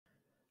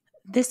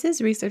This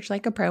is Research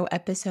Like a Pro,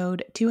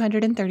 episode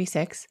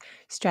 236,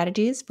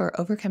 Strategies for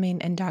Overcoming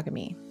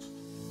Endogamy.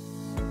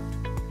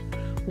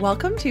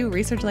 Welcome to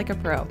Research Like a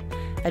Pro,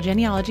 a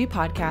genealogy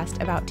podcast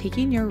about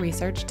taking your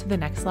research to the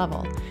next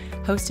level,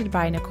 hosted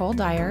by Nicole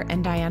Dyer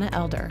and Diana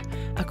Elder,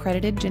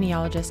 accredited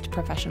genealogist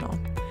professional.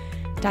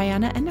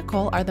 Diana and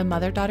Nicole are the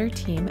mother-daughter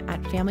team at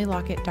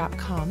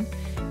FamilyLocket.com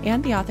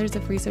and the authors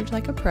of Research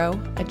Like a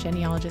Pro, a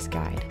genealogist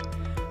guide.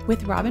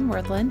 With Robin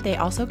Worthland, they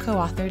also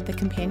co-authored the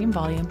companion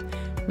volume,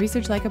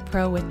 Research Like a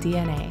Pro with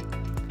DNA.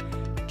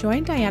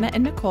 Join Diana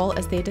and Nicole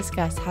as they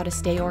discuss how to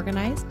stay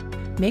organized,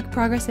 make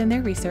progress in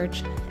their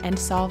research, and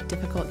solve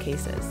difficult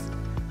cases.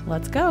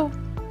 Let's go!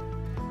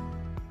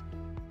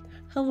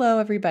 Hello,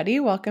 everybody.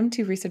 Welcome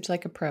to Research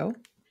Like a Pro.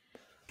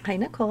 Hi,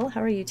 Nicole.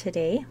 How are you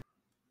today?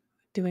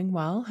 Doing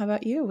well. How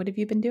about you? What have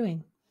you been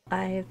doing?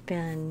 I've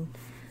been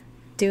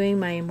doing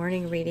my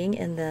morning reading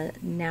in the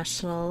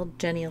National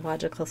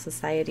Genealogical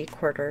Society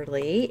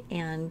Quarterly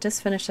and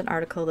just finished an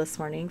article this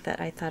morning that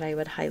I thought I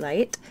would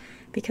highlight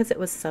because it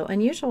was so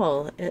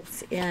unusual.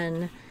 It's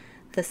in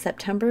the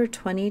September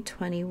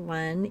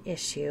 2021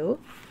 issue,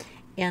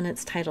 and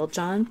it's titled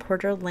John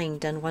Porter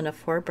Langdon, one of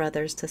four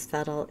brothers to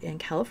settle in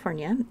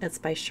California. It's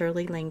by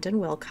Shirley Langdon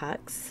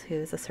Wilcox,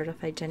 who's a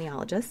certified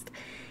genealogist.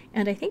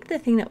 And I think the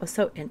thing that was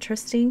so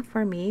interesting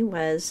for me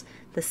was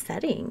the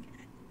setting.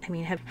 I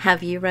mean,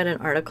 have you read an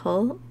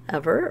article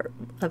ever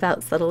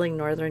about settling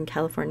Northern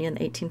California in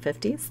the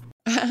 1850s?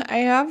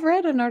 I have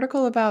read an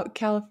article about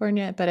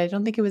California, but I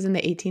don't think it was in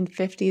the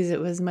 1850s. It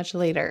was much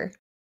later.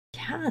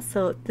 Yeah,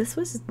 so this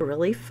was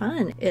really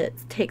fun. It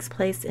takes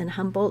place in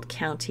Humboldt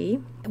County,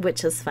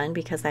 which is fun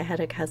because I had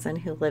a cousin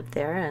who lived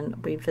there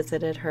and we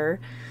visited her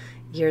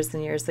years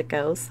and years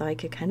ago, so I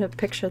could kind of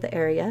picture the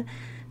area.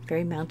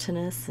 Very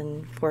mountainous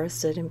and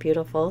forested and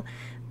beautiful.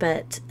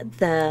 But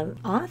the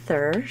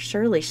author,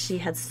 Shirley, she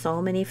had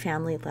so many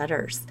family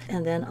letters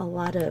and then a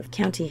lot of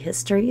county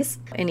histories.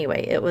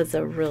 Anyway, it was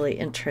a really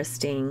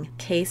interesting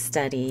case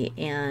study,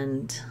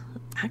 and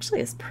actually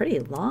it's pretty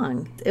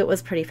long. It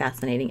was pretty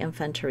fascinating and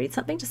fun to read,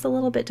 something just a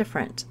little bit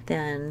different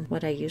than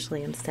what I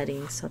usually am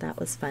studying. So that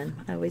was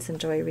fun. I always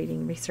enjoy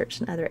reading research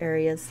in other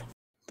areas.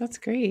 That's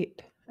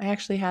great. I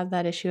actually have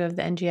that issue of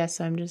the NGS,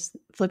 so I'm just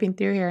flipping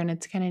through here, and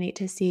it's kind of neat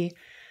to see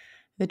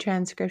the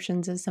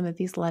transcriptions of some of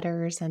these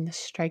letters and the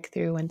strike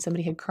through when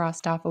somebody had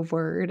crossed off a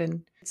word.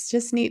 And it's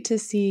just neat to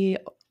see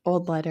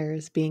old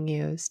letters being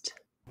used.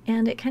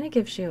 And it kind of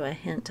gives you a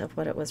hint of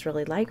what it was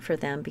really like for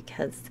them,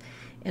 because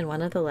in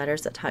one of the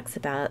letters it talks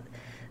about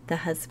the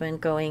husband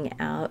going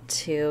out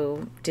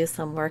to do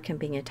some work and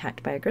being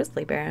attacked by a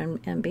grizzly bear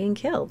and being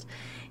killed.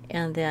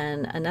 And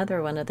then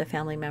another one of the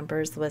family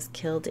members was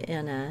killed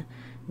in a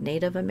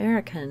Native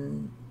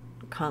American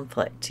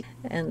conflict.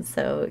 And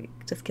so it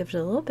just gives you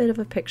a little bit of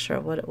a picture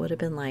of what it would have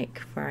been like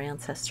for our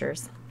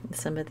ancestors in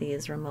some of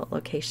these remote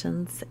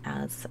locations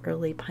as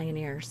early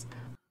pioneers.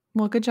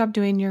 Well, good job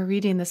doing your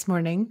reading this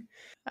morning.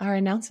 Our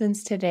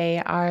announcements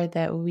today are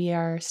that we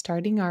are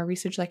starting our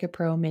Research Like a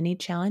Pro mini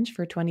challenge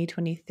for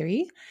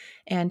 2023.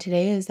 And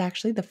today is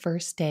actually the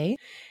first day.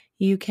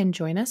 You can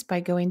join us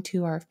by going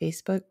to our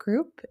Facebook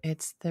group.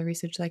 It's the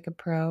Research Like a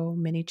Pro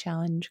mini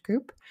challenge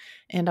group.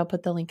 And I'll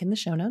put the link in the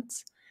show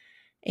notes.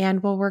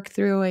 And we'll work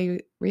through a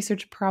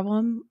research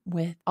problem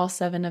with all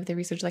 7 of the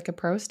Research Like a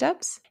Pro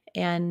steps.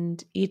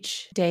 And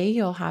each day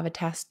you'll have a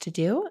task to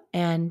do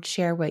and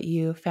share what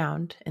you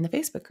found in the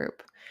Facebook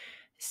group.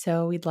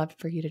 So we'd love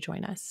for you to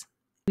join us.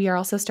 We are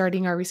also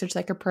starting our Research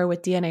Like a Pro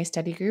with DNA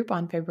study group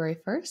on February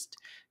 1st.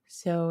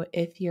 So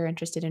if you're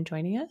interested in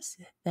joining us,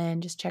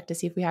 then just check to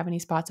see if we have any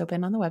spots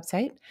open on the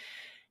website.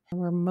 And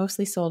we're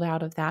mostly sold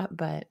out of that,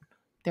 but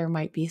there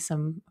might be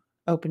some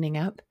opening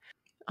up.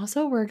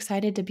 Also, we're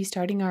excited to be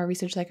starting our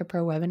Research Like a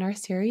Pro webinar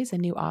series, a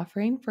new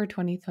offering for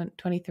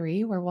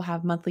 2023, where we'll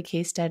have monthly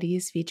case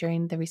studies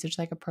featuring the Research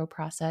Like a Pro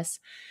process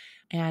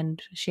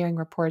and sharing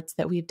reports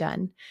that we've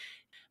done.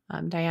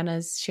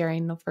 Diana's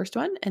sharing the first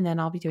one, and then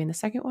I'll be doing the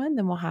second one.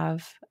 Then we'll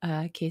have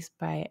a case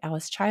by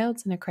Alice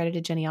Childs, an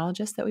accredited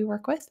genealogist that we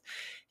work with.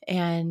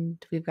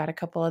 And we've got a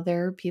couple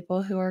other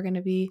people who are going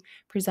to be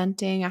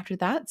presenting after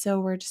that. So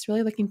we're just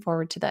really looking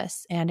forward to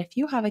this. And if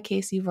you have a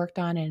case you've worked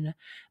on and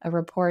a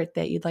report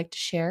that you'd like to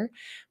share,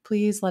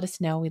 please let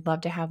us know. We'd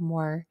love to have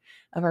more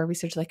of our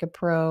Research Like a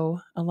Pro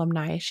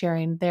alumni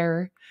sharing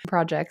their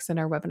projects in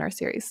our webinar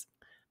series.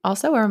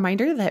 Also, a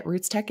reminder that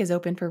Roots Tech is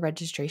open for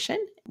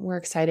registration. We're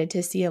excited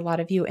to see a lot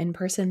of you in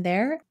person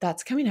there.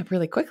 That's coming up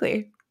really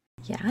quickly.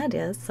 Yeah, it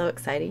is. So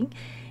exciting.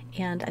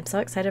 And I'm so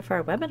excited for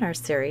our webinar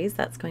series.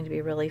 That's going to be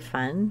really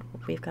fun.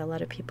 We've got a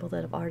lot of people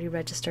that have already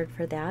registered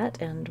for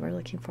that, and we're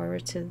looking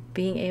forward to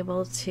being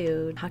able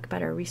to talk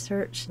about our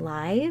research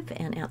live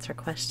and answer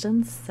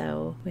questions.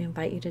 So we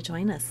invite you to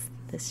join us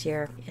this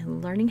year in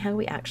learning how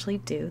we actually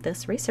do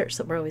this research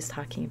that we're always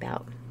talking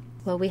about.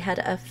 Well, we had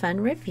a fun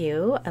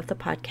review of the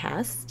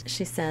podcast.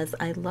 She says,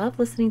 I love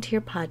listening to your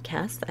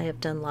podcast. I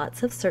have done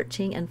lots of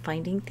searching and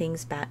finding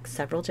things back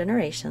several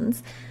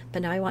generations,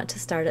 but now I want to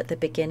start at the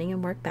beginning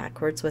and work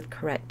backwards with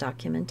correct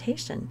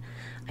documentation.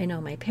 I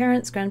know my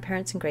parents,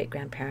 grandparents, and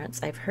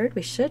great-grandparents. I've heard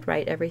we should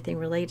write everything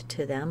related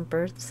to them,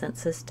 birth,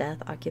 census, death,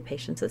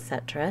 occupations,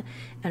 etc.,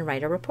 and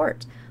write a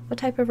report. What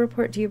type of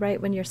report do you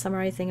write when you're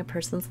summarizing a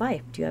person's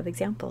life? Do you have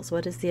examples?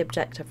 What is the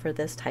objective for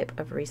this type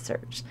of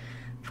research?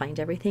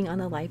 Find everything on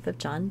the life of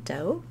John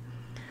Doe.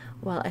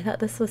 Well, I thought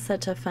this was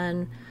such a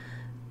fun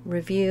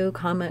review,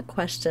 comment,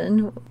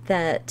 question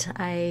that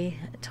I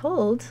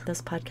told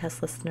this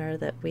podcast listener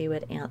that we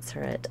would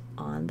answer it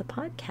on the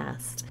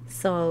podcast.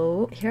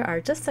 So here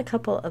are just a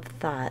couple of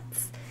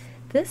thoughts.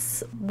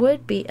 This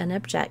would be an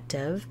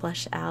objective,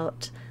 flesh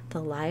out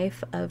the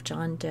life of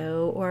John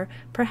Doe, or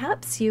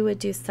perhaps you would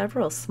do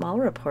several small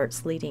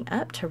reports leading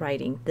up to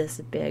writing this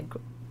big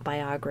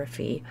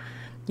biography.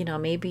 You know,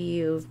 maybe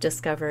you've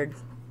discovered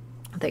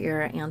that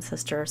your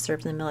ancestor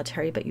served in the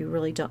military, but you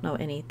really don't know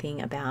anything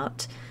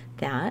about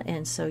that,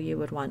 and so you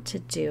would want to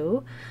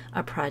do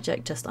a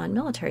project just on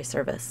military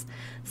service.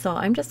 So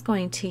I'm just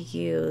going to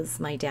use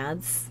my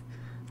dad's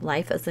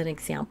life as an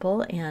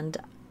example, and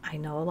I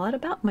know a lot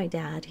about my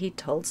dad. He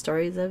told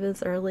stories of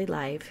his early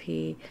life.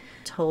 He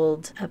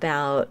told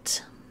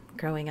about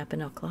growing up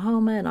in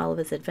Oklahoma and all of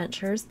his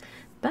adventures,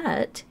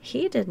 but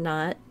he did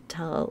not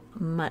tell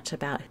much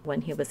about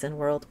when he was in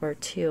World War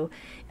II.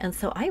 And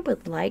so I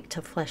would like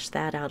to flesh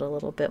that out a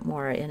little bit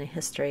more in a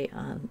history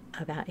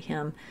about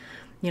him.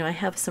 You know, I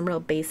have some real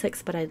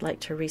basics, but I'd like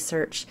to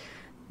research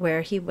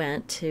where he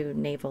went to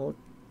Naval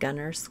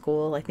Gunner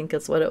School, I think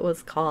is what it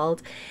was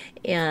called,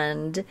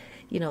 and,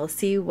 you know,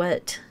 see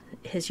what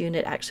his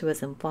unit actually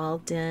was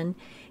involved in.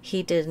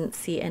 He didn't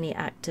see any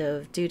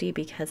active duty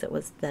because it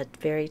was the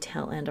very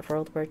tail end of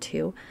World War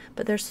II,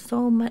 but there's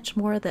so much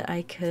more that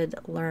I could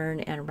learn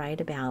and write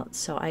about,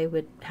 so I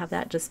would have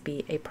that just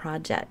be a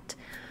project.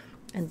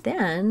 And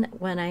then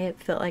when I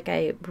felt like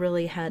I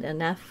really had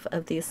enough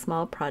of these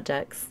small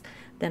projects,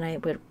 then I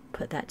would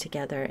put that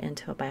together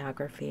into a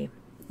biography.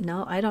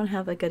 No, I don't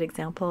have a good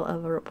example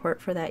of a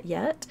report for that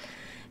yet,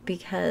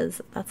 because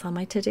that's on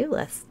my to-do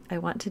list. I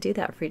want to do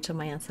that for each of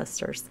my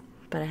ancestors.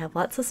 But I have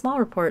lots of small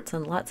reports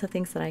and lots of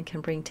things that I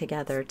can bring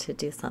together to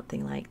do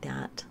something like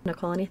that.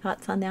 Nicole, any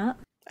thoughts on that?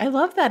 I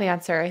love that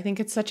answer. I think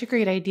it's such a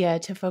great idea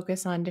to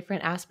focus on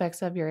different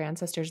aspects of your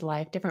ancestor's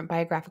life, different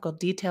biographical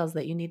details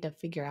that you need to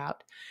figure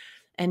out,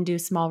 and do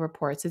small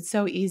reports. It's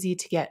so easy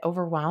to get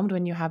overwhelmed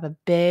when you have a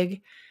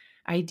big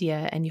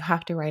idea and you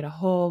have to write a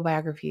whole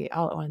biography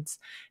all at once.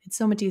 It's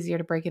so much easier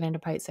to break it into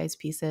bite-sized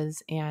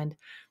pieces, and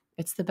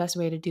it's the best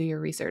way to do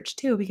your research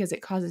too, because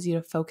it causes you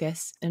to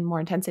focus in more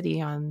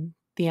intensity on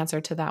the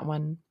answer to that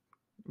one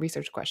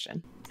research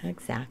question.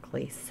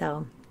 Exactly.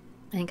 So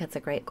I think that's a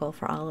great goal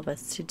for all of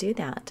us to do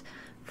that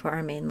for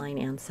our mainline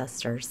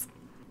ancestors.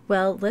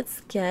 Well,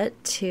 let's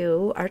get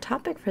to our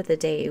topic for the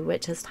day,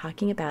 which is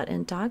talking about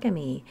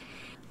endogamy.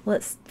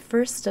 Let's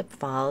first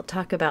of all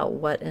talk about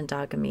what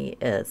endogamy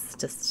is,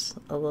 just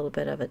a little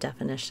bit of a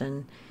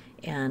definition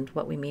and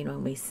what we mean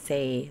when we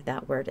say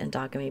that word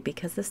endogamy,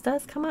 because this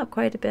does come up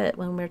quite a bit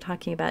when we're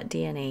talking about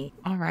DNA.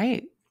 All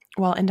right.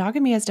 Well,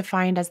 endogamy is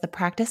defined as the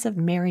practice of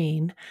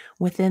marrying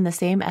within the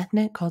same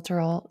ethnic,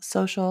 cultural,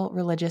 social,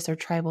 religious, or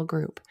tribal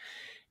group.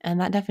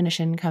 And that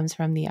definition comes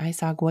from the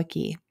ISOG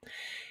Wiki.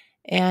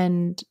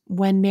 And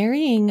when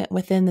marrying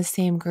within the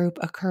same group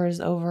occurs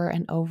over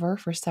and over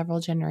for several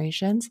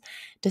generations,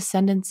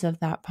 descendants of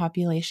that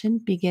population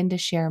begin to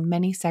share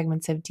many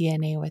segments of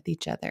DNA with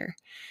each other.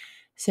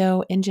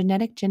 So in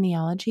genetic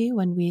genealogy,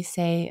 when we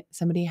say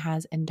somebody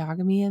has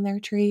endogamy in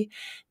their tree,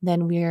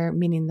 then we're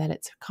meaning that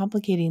it's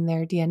complicating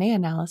their DNA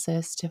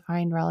analysis to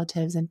find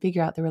relatives and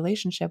figure out the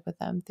relationship with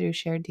them through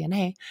shared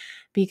DNA,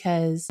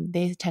 because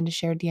they tend to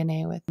share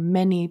DNA with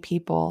many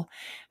people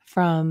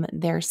from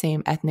their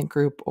same ethnic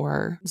group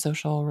or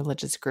social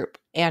religious group.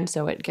 And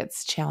so it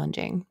gets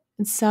challenging.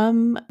 And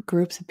some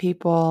groups of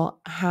people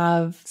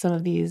have some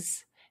of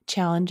these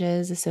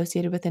challenges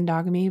associated with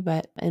endogamy,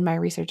 but in my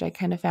research, I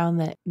kind of found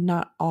that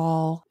not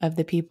all of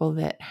the people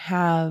that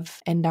have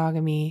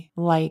endogamy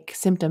like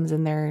symptoms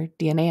in their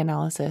DNA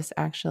analysis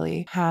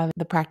actually have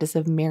the practice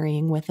of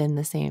marrying within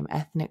the same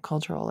ethnic,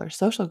 cultural, or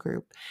social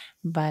group.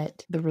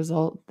 But the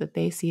result that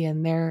they see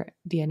in their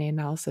DNA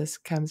analysis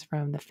comes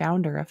from the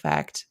founder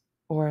effect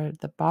or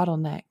the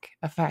bottleneck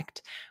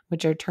effect,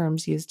 which are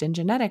terms used in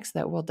genetics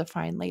that we'll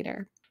define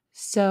later.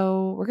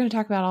 So we're going to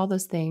talk about all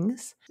those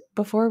things.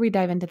 Before we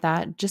dive into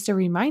that, just a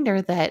reminder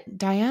that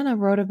Diana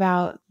wrote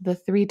about the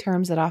three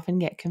terms that often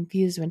get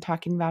confused when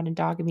talking about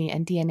endogamy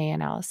and DNA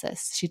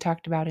analysis. She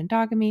talked about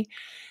endogamy,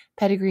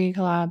 pedigree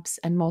collapse,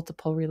 and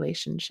multiple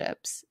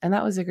relationships. And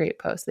that was a great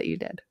post that you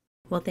did.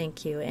 Well,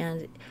 thank you.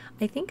 And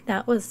I think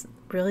that was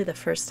really the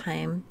first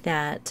time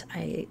that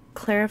I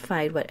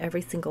clarified what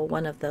every single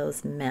one of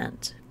those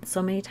meant.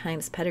 So many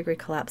times pedigree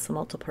collapse and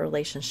multiple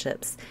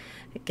relationships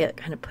get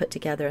kind of put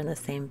together in the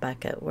same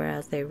bucket,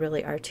 whereas they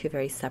really are two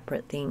very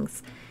separate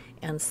things.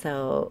 And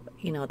so,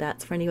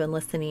 that's for anyone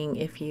listening.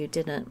 If you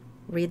didn't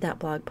read that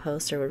blog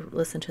post or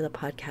listen to the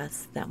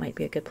podcast, that might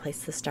be a good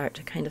place to start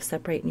to kind of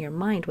separate in your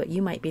mind what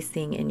you might be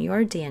seeing in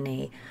your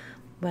DNA,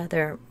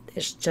 whether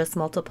it's just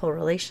multiple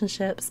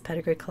relationships,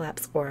 pedigree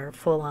collapse, or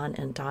full-on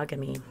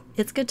endogamy.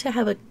 It's good to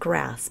have a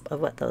grasp of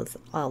what those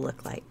all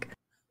look like.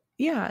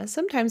 Yeah,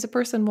 sometimes a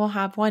person will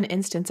have one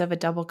instance of a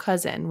double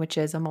cousin, which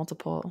is a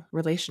multiple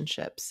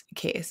relationships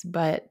case,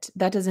 but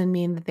that doesn't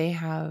mean that they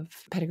have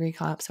pedigree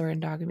collapse or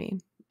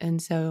endogamy.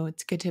 And so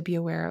it's good to be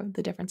aware of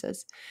the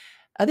differences.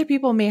 Other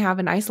people may have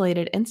an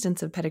isolated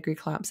instance of pedigree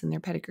collapse in their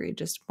pedigree.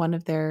 Just one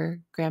of their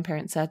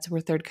grandparent sets were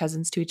third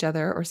cousins to each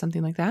other or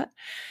something like that.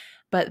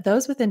 But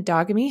those with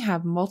endogamy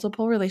have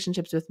multiple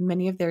relationships with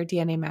many of their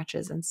DNA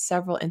matches and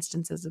several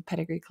instances of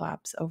pedigree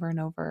collapse over and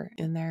over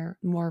in their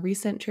more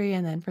recent tree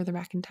and then further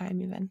back in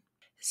time even.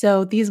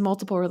 So these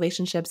multiple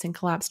relationships and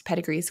collapsed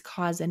pedigrees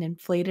cause an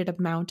inflated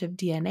amount of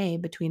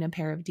DNA between a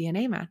pair of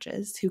DNA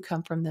matches who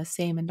come from the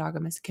same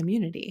endogamous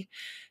community.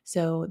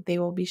 So they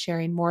will be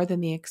sharing more than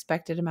the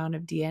expected amount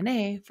of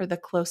DNA for the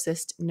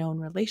closest known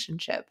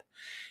relationship.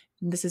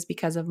 This is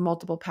because of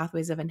multiple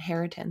pathways of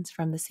inheritance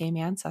from the same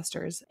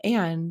ancestors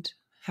and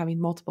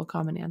having multiple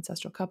common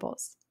ancestral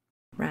couples.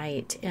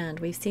 Right. And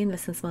we've seen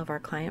this in some of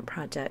our client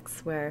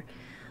projects where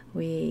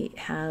we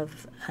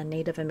have a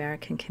Native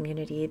American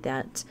community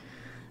that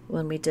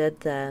when we did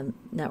the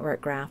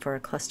network graph or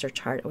a cluster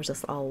chart, it was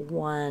just all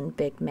one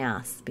big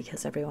mass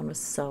because everyone was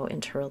so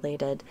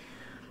interrelated.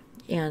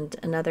 And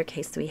another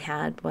case we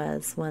had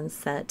was one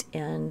set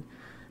in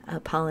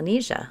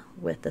Polynesia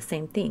with the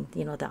same thing,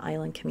 the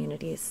island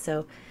communities.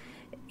 So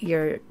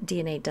your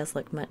DNA does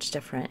look much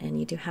different, and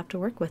you do have to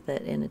work with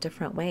it in a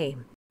different way.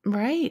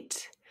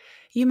 Right.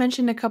 You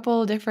mentioned a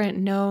couple different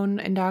known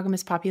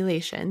endogamous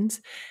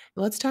populations.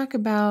 Let's talk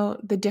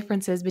about the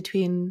differences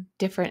between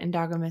different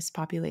endogamous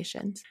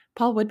populations.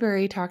 Paul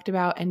Woodbury talked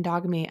about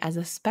endogamy as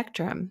a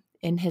spectrum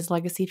in his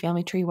Legacy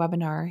Family Tree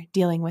webinar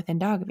dealing with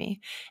endogamy,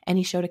 and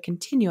he showed a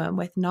continuum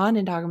with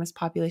non-endogamous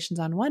populations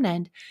on one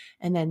end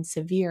and then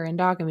severe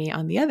endogamy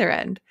on the other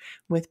end,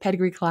 with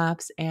pedigree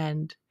collapse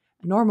and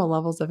normal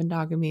levels of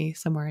endogamy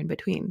somewhere in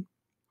between.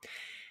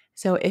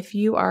 So if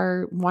you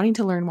are wanting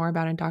to learn more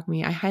about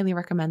endogamy, I highly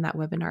recommend that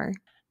webinar.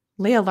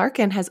 Leah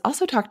Larkin has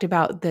also talked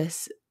about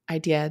this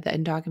idea that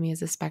endogamy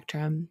is a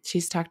spectrum.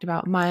 She's talked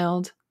about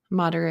mild,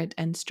 moderate,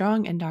 and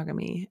strong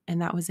endogamy,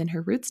 and that was in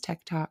her Roots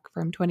Tech Talk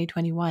from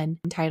 2021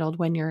 entitled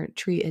When Your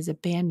Tree is a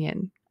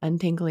Banyan,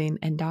 Untangling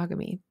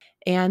Endogamy.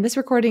 And this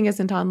recording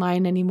isn't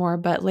online anymore,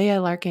 but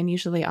Leah Larkin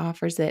usually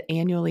offers it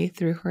annually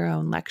through her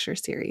own lecture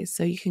series.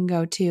 So you can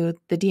go to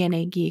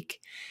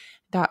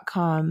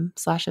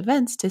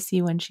thednageek.com/events to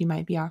see when she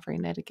might be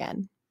offering it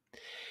again.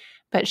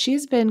 But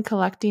she's been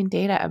collecting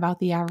data about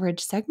the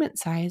average segment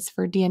size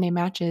for DNA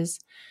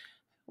matches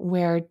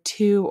where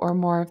two or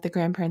more of the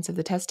grandparents of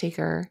the test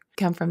taker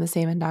come from the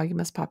same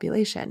endogamous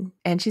population.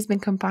 And she's been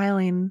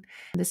compiling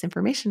this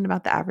information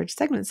about the average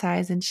segment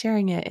size and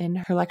sharing it in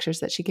her lectures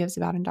that she gives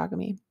about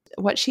endogamy.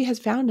 What she has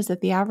found is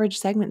that the average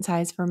segment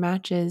size for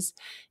matches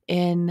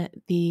in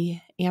the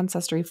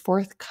ancestry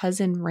fourth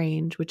cousin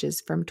range, which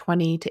is from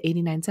 20 to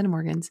 89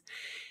 centimorgans,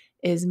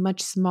 is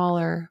much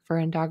smaller for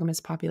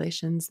endogamous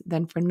populations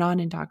than for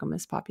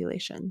non-endogamous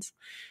populations.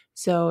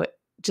 So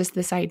just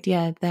this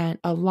idea that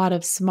a lot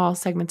of small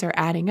segments are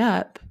adding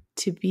up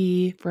to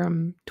be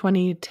from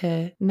 20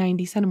 to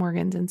 90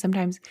 centimorgans and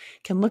sometimes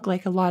can look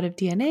like a lot of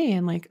DNA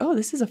and like, oh,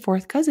 this is a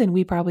fourth cousin.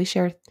 We probably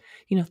share,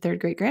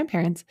 third great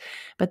grandparents.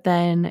 But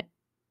then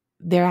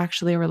they're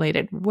actually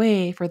related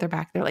way further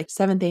back. They're like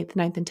 7th, 8th,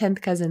 9th, and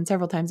 10th cousins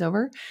several times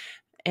over.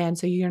 And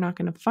so you're not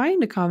going to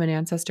find a common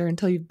ancestor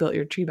until you've built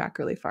your tree back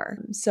really far.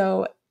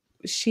 So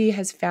she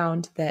has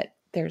found that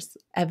there's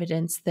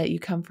evidence that you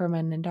come from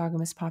an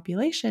endogamous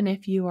population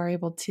if you are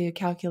able to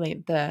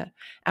calculate the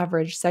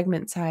average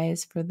segment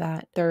size for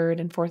that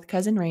third and fourth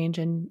cousin range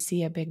and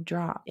see a big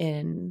drop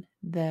in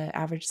the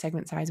average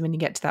segment size when you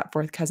get to that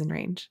fourth cousin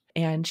range.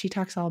 And she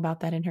talks all about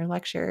that in her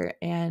lecture.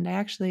 And I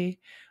actually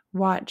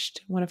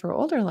watched one of her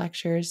older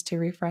lectures to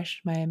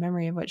refresh my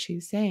memory of what she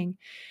was saying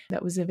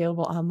that was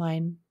available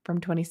online from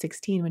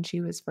 2016 when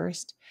she was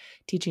first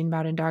teaching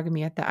about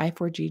endogamy at the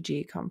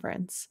I4GG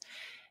conference,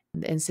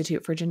 the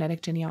Institute for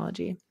Genetic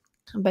Genealogy.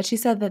 But she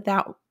said that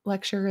that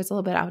lecture is a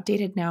little bit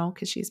outdated now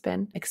because she's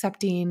been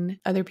accepting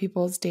other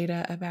people's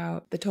data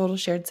about the total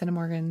shared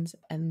centimorgans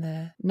and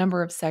the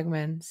number of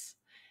segments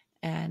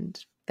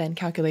and then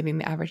calculating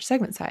the average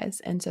segment size.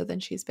 And so then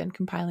she's been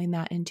compiling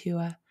that into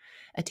a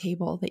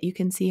table that you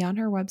can see on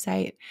her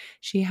website.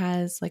 She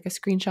has like a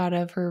screenshot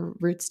of her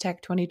Roots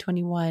Tech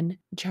 2021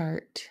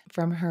 chart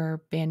from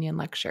her Banyan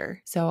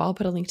lecture. So I'll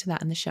put a link to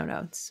that in the show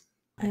notes.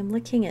 I'm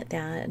looking at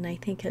that and I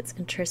think it's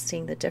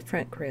interesting, the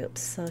different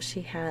groups. So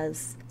she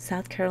has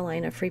South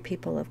Carolina Free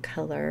People of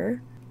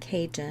Color,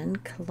 Cajun,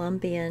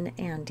 Colombian,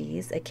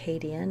 Andes,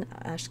 Acadian,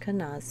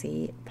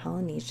 Ashkenazi,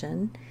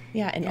 Polynesian,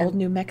 Yeah, in Old and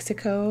New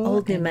Mexico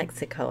Old New and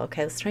Mexico.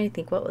 Okay, I was trying to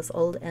think what was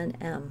Old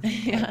NM.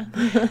 Okay.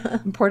 yeah,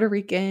 Puerto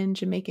Rican,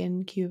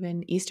 Jamaican,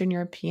 Cuban, Eastern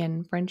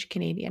European, French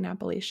Canadian,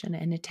 Appalachian,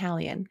 and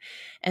Italian.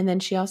 And then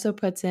she also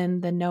puts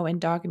in the no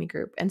endogamy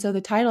group. And so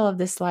the title of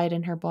this slide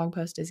in her blog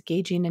post is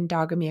Gauging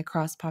Endogamy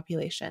Across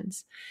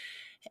Populations.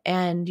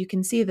 And you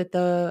can see that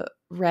the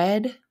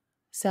red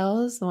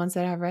cells, the ones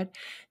that have red,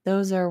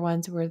 those are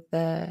ones where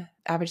the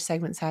average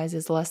segment size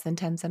is less than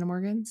 10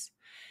 centimorgans.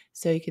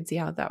 So you can see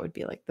how that would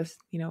be like this,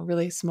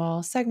 really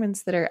small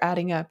segments that are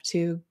adding up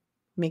to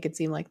make it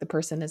seem like the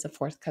person is a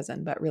fourth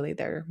cousin, but really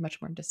they're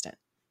much more distant.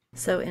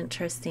 So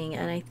interesting.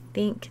 And I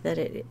think that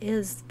it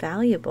is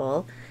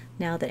valuable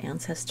now that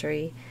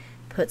Ancestry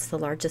puts the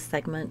largest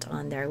segment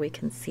on there. We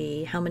can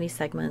see how many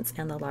segments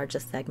and the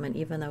largest segment,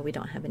 even though we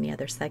don't have any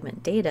other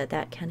segment data,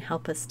 that can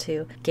help us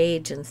to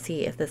gauge and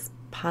see if this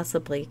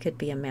possibly could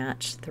be a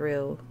match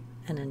through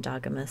an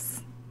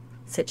endogamous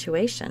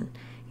situation.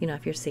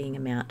 If you're seeing a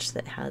match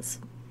that has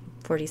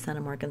 40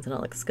 centimorgans and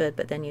it looks good,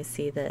 but then you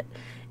see that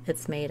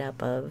it's made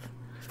up of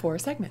 4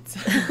 segments.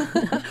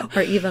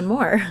 or even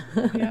more.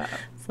 Yeah.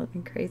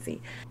 Something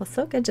crazy. Well,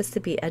 so good just to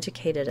be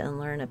educated and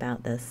learn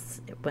about this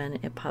when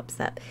it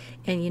pops up.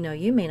 And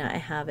you may not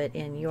have it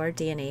in your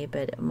DNA,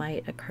 but it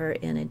might occur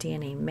in a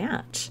DNA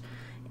match.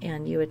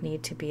 And you would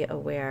need to be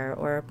aware,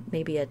 or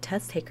maybe a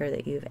test taker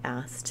that you've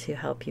asked to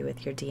help you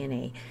with your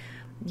DNA.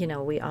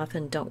 We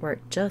often don't work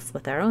just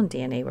with our own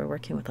DNA. We're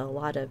working with a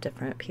lot of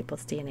different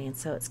people's DNA. And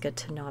so it's good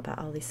to know about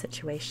all these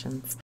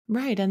situations.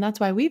 Right. And that's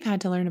why we've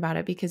had to learn about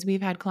it, because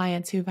we've had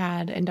clients who've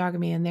had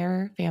endogamy in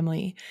their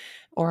family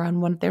or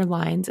on one of their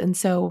lines. And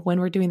so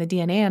when we're doing the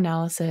DNA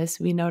analysis,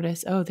 we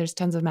notice, oh, there's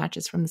tons of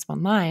matches from this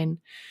one line.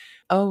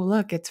 Oh,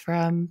 look, it's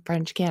from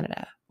French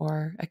Canada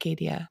or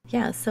Acadia.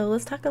 Yeah. So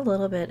let's talk a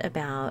little bit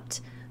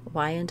about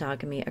why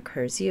endogamy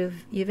occurs.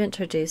 You've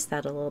introduced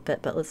that a little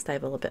bit, but let's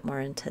dive a little bit more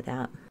into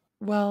that.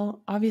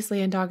 Well,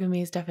 obviously,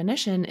 endogamy's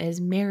definition is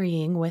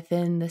marrying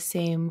within the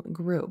same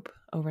group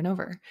over and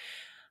over.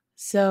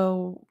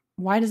 So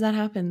why does that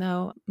happen,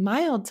 though?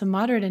 Mild to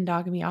moderate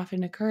endogamy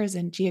often occurs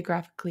in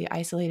geographically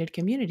isolated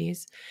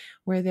communities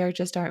where there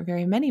just aren't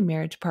very many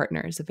marriage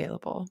partners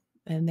available,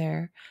 and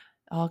they're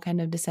all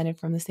kind of descended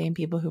from the same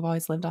people who've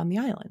always lived on the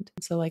island.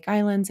 So like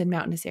islands and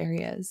mountainous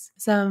areas.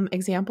 Some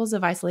examples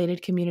of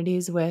isolated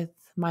communities with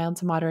mild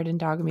to moderate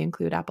endogamy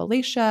include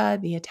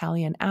Appalachia, the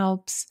Italian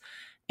Alps,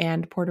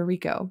 and Puerto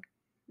Rico.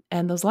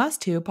 And those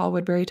last two, Paul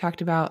Woodbury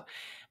talked about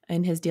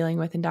in his Dealing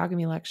with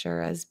Endogamy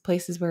lecture as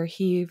places where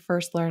he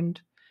first learned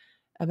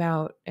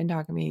about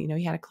endogamy.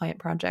 He had a client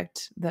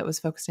project that was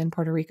focused in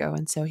Puerto Rico,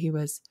 and so he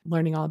was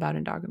learning all about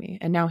endogamy.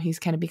 And now he's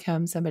kind of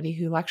become somebody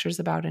who lectures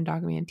about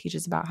endogamy and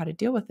teaches about how to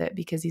deal with it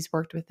because he's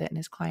worked with it in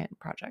his client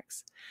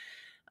projects.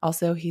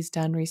 Also, he's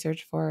done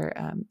research for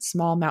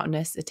small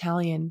mountainous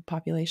Italian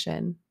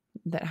population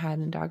that had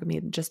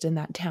endogamy just in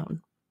that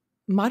town.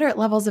 Moderate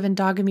levels of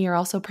endogamy are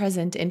also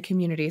present in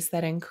communities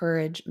that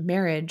encourage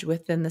marriage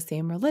within the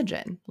same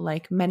religion,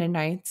 like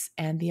Mennonites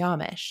and the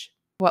Amish.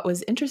 What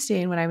was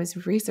interesting when I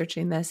was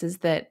researching this is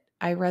that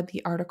I read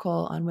the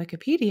article on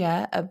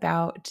Wikipedia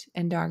about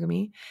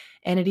endogamy,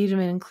 and it even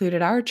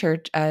included our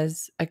church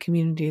as a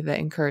community that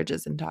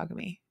encourages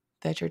endogamy,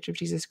 the Church of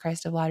Jesus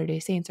Christ of Latter-day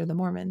Saints, or the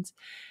Mormons.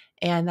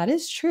 And that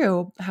is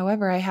true.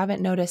 However, I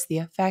haven't noticed the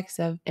effects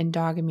of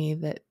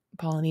endogamy that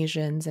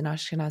Polynesians and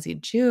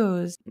Ashkenazi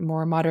Jews,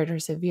 more moderate or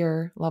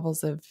severe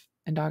levels of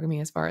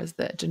endogamy as far as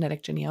the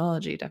genetic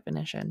genealogy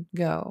definition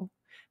go.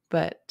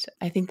 But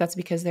I think that's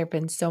because there have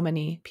been so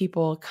many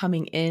people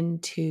coming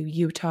into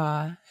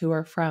Utah who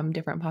are from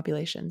different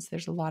populations.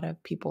 There's a lot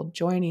of people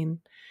joining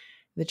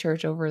the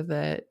church over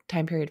the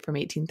time period from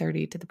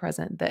 1830 to the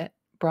present that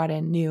brought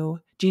in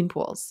new gene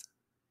pools.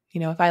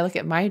 If I look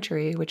at my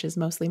tree, which is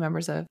mostly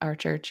members of our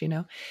church,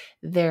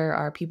 there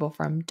are people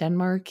from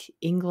Denmark,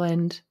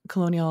 England,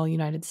 colonial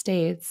United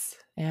States,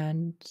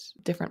 and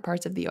different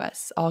parts of the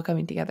US all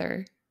coming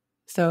together.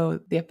 So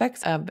the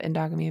effects of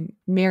endogamy,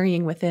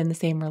 marrying within the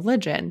same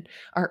religion,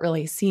 aren't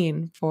really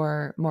seen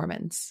for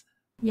Mormons.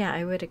 Yeah,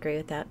 I would agree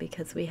with that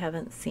because we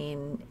haven't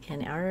seen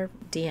in our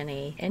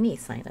DNA any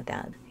sign of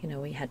that.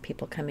 We had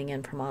people coming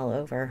in from all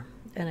over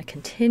and a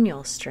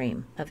continual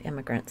stream of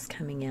immigrants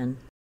coming in.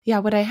 Yeah,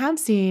 what I have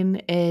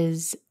seen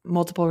is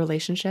multiple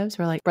relationships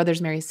where like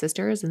brothers marry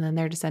sisters and then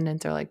their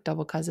descendants are like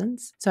double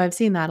cousins. So I've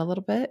seen that a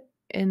little bit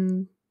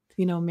in,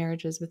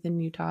 marriages within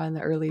Utah in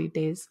the early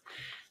days.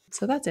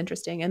 So that's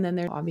interesting. And then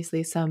there's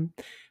obviously some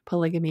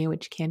polygamy,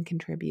 which can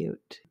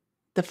contribute.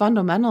 The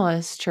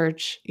fundamentalist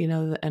church,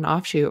 an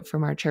offshoot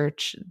from our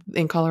church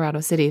in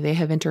Colorado City, they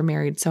have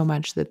intermarried so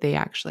much that they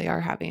actually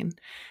are having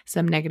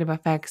some negative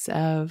effects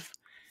of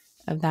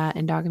that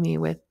endogamy,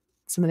 with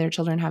some of their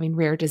children having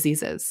rare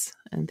diseases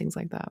and things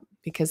like that,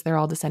 because they're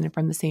all descended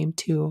from the same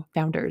two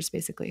founders,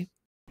 basically.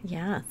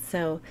 Yeah.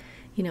 So,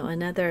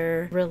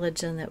 another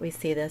religion that we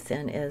see this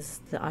in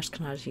is the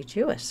Ashkenazi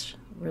Jewish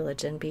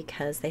religion,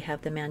 because they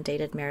have the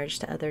mandated marriage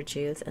to other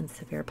Jews and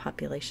severe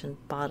population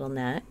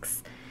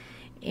bottlenecks.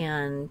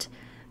 And,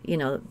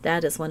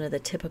 that is one of the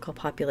typical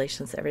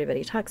populations that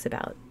everybody talks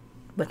about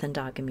with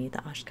endogamy, the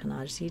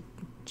Ashkenazi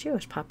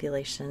Jewish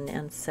population.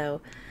 And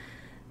so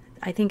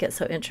I think it's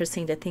so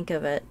interesting to think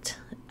of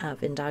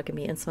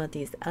endogamy in some of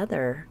these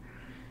other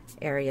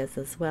areas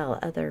as well,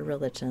 other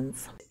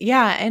religions.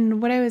 Yeah,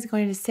 and what I was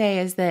going to say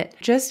is that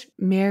just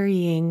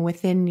marrying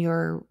within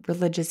your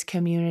religious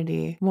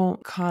community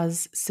won't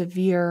cause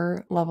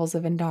severe levels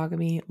of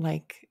endogamy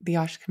like the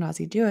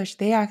Ashkenazi Jewish.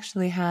 They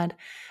actually had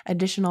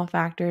additional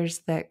factors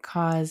that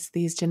cause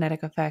these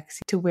genetic effects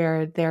to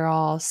where they're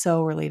all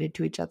so related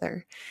to each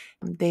other.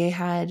 They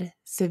had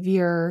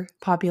severe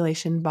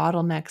population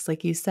bottlenecks,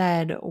 like you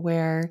said,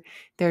 where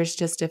there's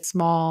just a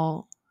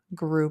small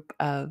group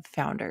of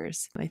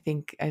founders. I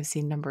think I've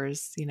seen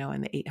numbers, in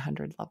the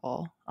 800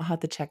 level. I'll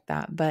have to check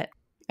that.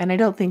 And I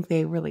don't think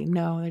they really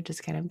know. They're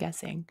just kind of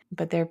guessing.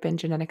 But there have been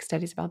genetic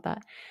studies about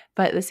that.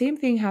 But the same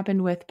thing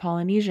happened with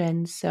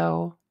Polynesians.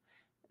 So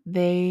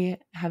they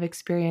have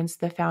experienced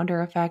the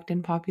founder effect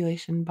and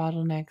population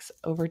bottlenecks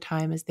over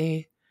time as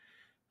they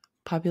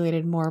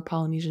populated more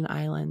Polynesian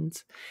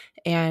islands.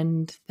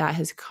 And that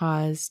has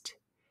caused,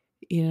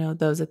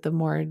 those at the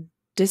more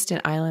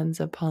distant islands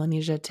of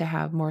Polynesia to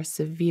have more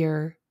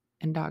severe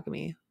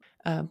endogamy.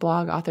 A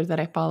blog author that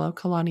I follow,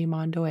 Kalani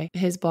Mondoy,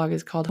 his blog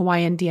is called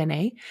Hawaiian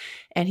DNA,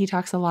 and he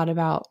talks a lot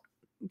about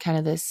kind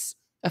of this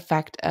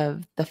effect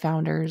of the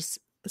founders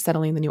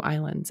settling the new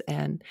islands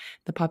and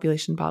the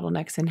population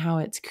bottlenecks and how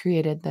it's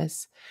created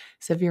this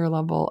severe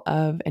level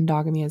of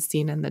endogamy as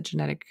seen in the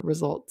genetic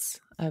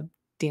results of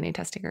DNA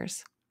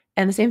testingers.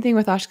 And the same thing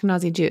with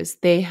Ashkenazi Jews.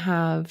 They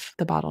have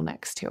the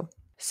bottlenecks too.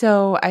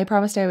 So I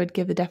promised I would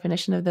give the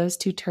definition of those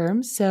two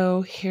terms.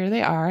 So here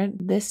they are.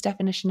 This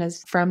definition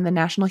is from the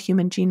National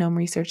Human Genome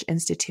Research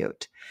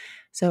Institute.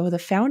 So the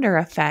founder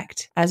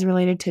effect, as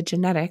related to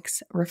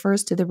genetics,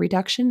 refers to the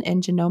reduction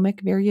in genomic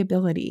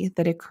variability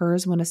that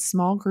occurs when a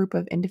small group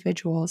of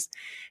individuals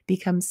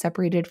becomes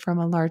separated from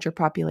a larger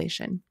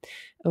population.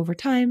 Over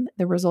time,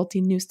 the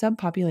resulting new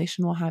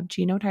subpopulation will have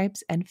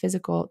genotypes and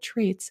physical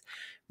traits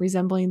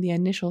resembling the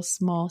initial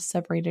small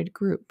separated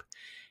group,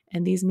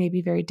 and these may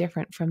be very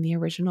different from the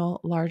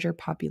original larger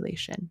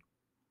population.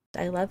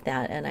 I love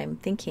that, and I'm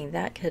thinking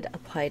that could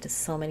apply to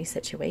so many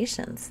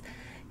situations.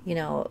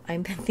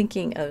 I've been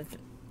thinking of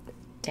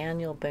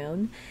Daniel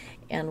Boone,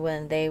 and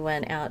when they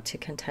went out to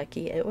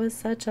Kentucky, it was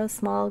such a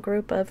small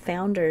group of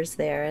founders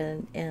there,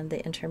 and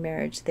the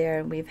intermarriage there.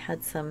 And we've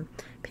had some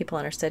people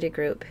in our study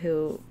group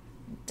who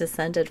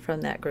descended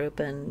from that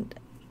group and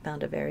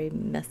found a very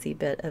messy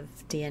bit of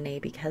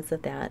DNA because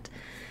of that.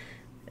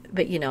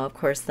 But, of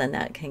course, then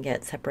that can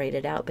get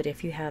separated out. But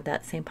if you have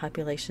that same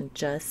population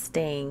just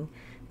staying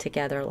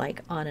together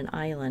like on an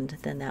island,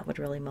 then that would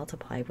really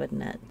multiply,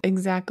 wouldn't it?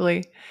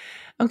 Exactly.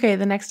 Okay,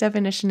 the next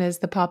definition is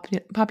the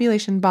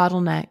population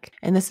bottleneck,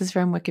 and this is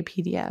from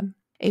Wikipedia.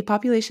 A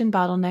population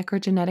bottleneck or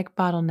genetic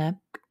bottleneck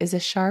is a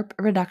sharp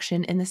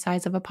reduction in the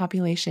size of a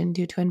population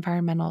due to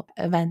environmental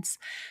events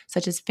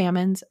such as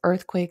famines,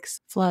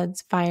 earthquakes,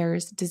 floods,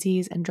 fires,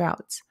 disease, and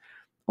droughts,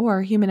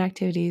 or human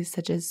activities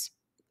such as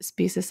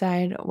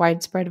speciescide,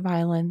 widespread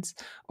violence,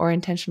 or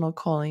intentional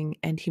culling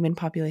and human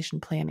population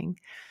planning.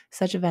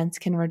 Such events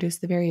can reduce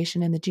the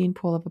variation in the gene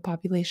pool of a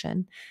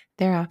population.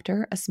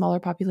 Thereafter, a smaller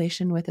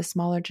population with a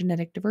smaller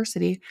genetic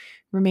diversity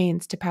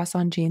remains to pass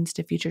on genes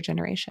to future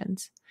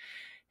generations.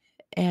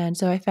 And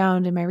so I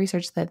found in my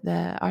research that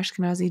the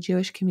Ashkenazi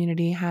Jewish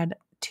community had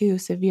two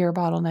severe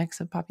bottlenecks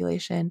of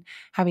population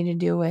having to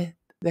do with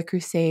the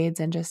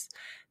Crusades and just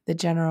the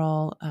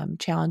general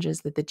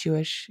challenges that the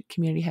Jewish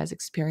community has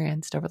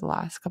experienced over the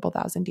last couple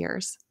thousand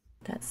years.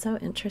 That's so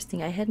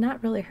interesting. I had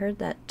not really heard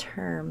that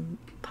term,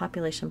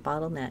 population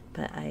bottleneck,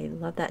 but I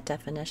love that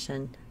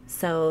definition.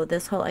 So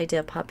this whole idea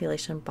of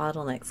population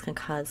bottlenecks can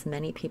cause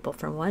many people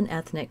from one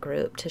ethnic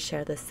group to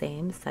share the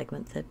same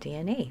segments of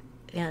DNA.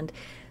 And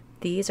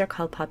these are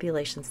called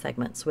population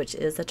segments, which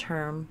is a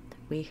term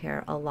we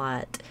hear a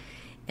lot.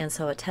 And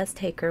so a test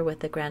taker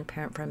with a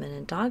grandparent from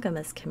an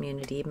endogamous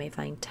community may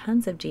find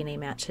tons of DNA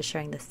matches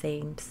sharing the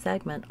same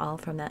segment, all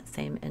from that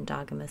same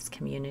endogamous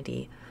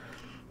community.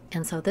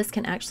 And so this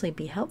can actually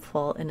be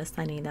helpful in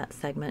assigning that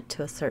segment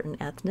to a certain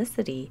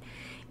ethnicity.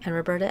 And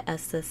Roberta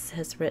Estes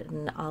has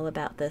written all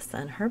about this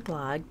on her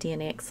blog,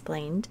 DNA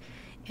Explained,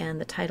 and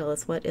the title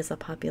is What is a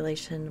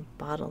Population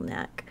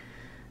Bottleneck?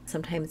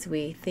 Sometimes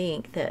we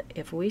think that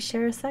if we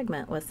share a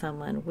segment with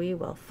someone, we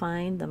will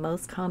find the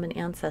most common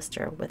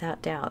ancestor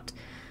without doubt.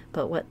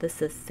 But what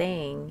this is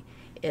saying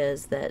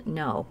is that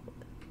no,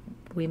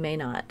 we may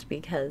not,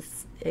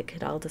 because it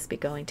could all just be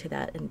going to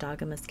that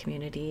endogamous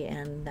community,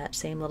 and that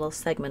same little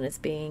segment is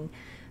being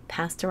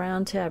passed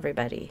around to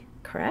everybody,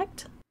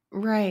 correct?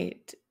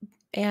 Right.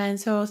 And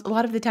so a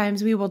lot of the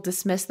times we will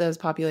dismiss those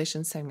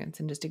population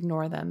segments and just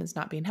ignore them as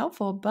not being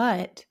helpful,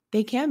 but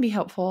they can be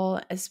helpful,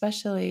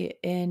 especially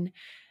in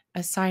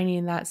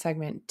assigning that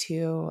segment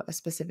to a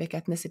specific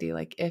ethnicity.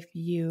 Like if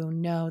you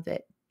know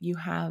that you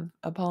have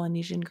a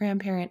Polynesian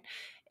grandparent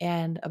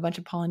and a bunch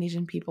of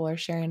Polynesian people are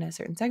sharing a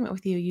certain segment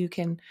with you, you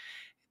can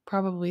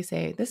probably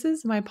say, this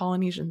is my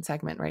Polynesian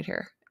segment right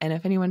here. And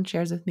if anyone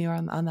shares with me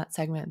on that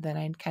segment, then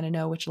I kind of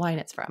know which line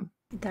it's from.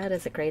 That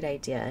is a great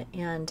idea.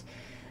 And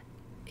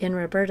in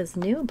Roberta's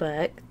new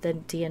book, The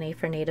DNA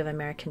for Native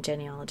American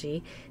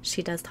Genealogy,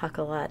 she does talk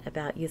a lot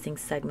about using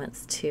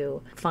segments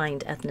to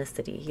find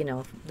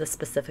ethnicity. The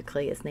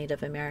specifically is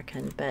Native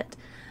American. But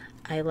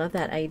I love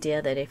that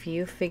idea that if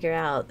you figure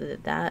out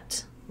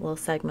that little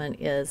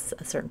segment is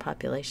a certain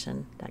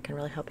population, that can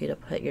really help you to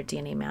put your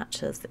DNA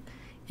matches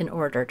in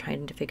order,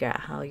 trying to figure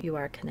out how you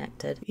are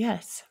connected.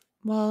 Yes.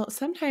 Well,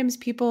 sometimes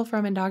people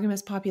from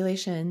endogamous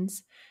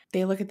populations,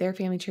 they look at their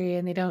family tree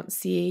and they don't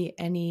see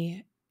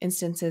any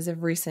instances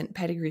of recent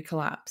pedigree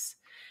collapse.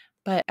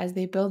 But as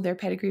they build their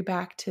pedigree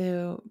back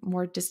to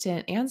more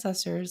distant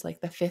ancestors,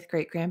 like the fifth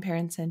great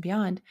grandparents and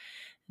beyond,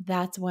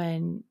 that's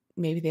when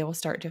maybe they will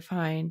start to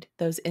find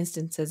those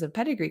instances of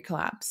pedigree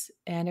collapse.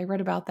 And I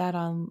read about that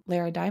on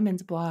Lara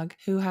Diamond's blog,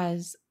 who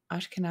has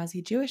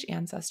Ashkenazi Jewish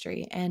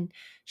ancestry. And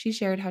she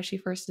shared how she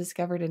first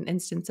discovered an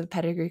instance of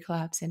pedigree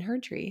collapse in her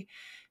tree.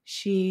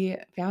 She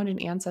found an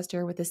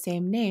ancestor with the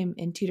same name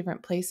in two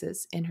different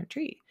places in her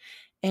tree.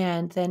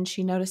 And then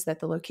she noticed that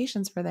the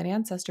locations for that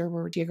ancestor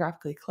were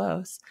geographically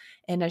close.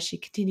 And as she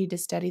continued to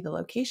study the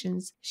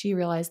locations, she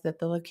realized that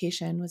the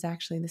location was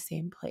actually the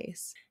same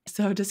place.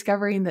 So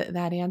discovering that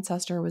that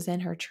ancestor was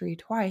in her tree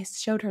twice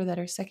showed her that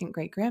her second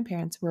great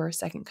grandparents were her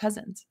second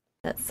cousins.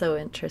 That's so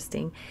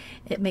interesting.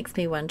 It makes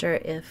me wonder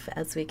if,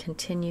 as we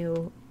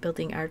continue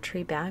building our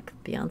tree back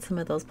beyond some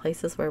of those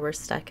places where we're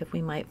stuck, if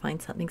we might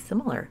find something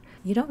similar.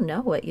 You don't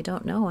know what you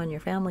don't know on your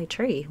family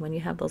tree when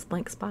you have those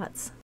blank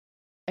spots.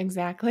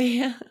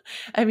 Exactly.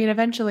 I mean,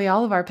 eventually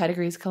all of our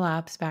pedigrees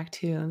collapse back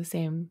to the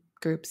same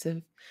groups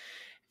of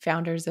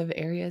founders of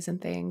areas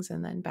and things,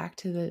 and then back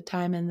to the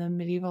time in the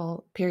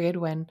medieval period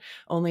when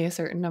only a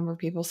certain number of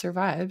people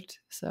survived.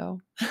 So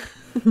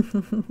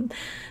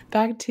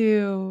back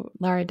to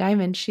Lara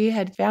Diamond, she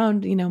had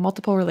found,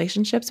 multiple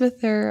relationships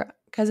with her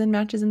cousin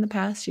matches in the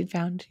past. She'd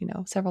found,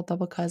 several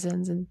double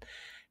cousins and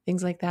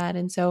things like that.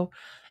 And so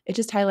it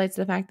just highlights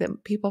the fact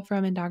that people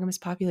from endogamous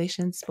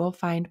populations will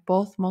find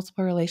both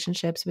multiple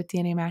relationships with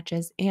DNA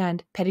matches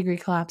and pedigree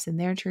collapse in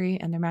their tree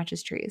and their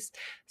matches trees.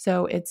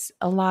 So it's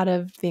a lot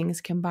of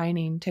things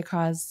combining to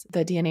cause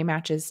the DNA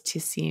matches to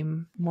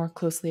seem more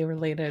closely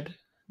related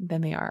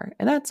than they are.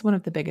 And that's one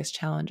of the biggest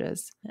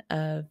challenges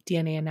of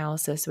DNA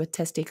analysis with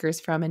test takers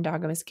from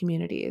endogamous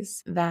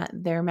communities, that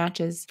their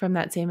matches from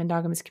that same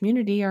endogamous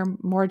community are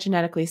more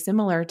genetically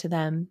similar to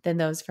them than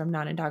those from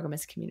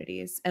non-endogamous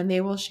communities. And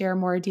they will share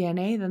more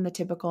DNA than the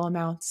typical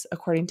amounts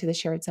according to the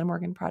Shared Sun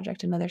Organ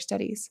Project and other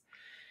studies.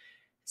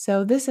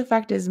 So this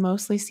effect is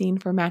mostly seen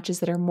for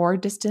matches that are more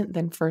distant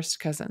than first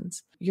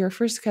cousins. Your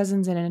first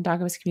cousins in an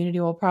endogamous community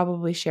will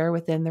probably share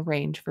within the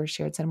range for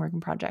Shared Sun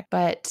Organ Project,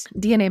 but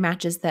DNA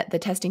matches that the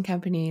testing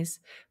companies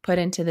put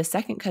into the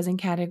second cousin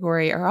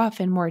category are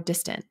often more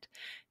distant.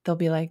 They'll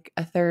be like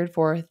a third,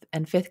 fourth,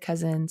 and fifth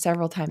cousin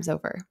several times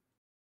over.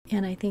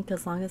 And I think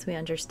as long as we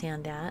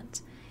understand that,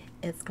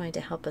 it's going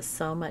to help us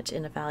so much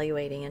in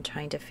evaluating and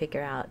trying to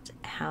figure out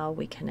how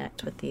we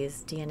connect with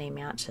these DNA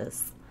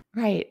matches.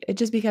 Right. It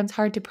just becomes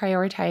hard to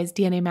prioritize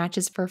DNA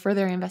matches for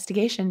further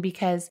investigation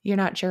because you're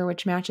not sure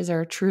which matches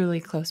are truly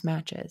close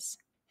matches.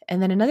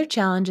 And then another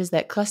challenge is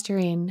that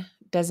clustering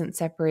doesn't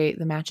separate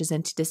the matches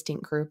into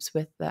distinct groups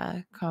with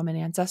the common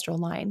ancestral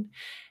line.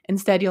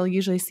 Instead, you'll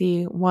usually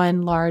see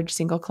one large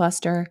single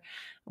cluster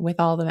with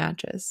all the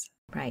matches.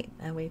 Right.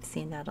 And we've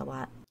seen that a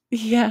lot.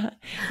 Yeah.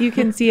 You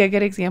can see a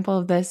good example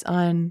of this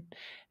on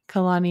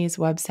Kalani's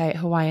website,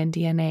 Hawaiian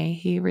DNA.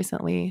 He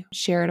recently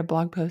shared a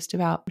blog post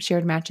about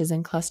shared matches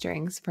and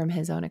clusterings from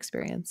his own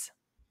experience.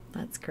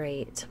 That's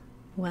great.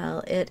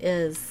 Well, it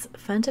is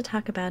fun to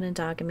talk about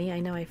endogamy. I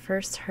know I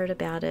first heard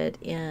about it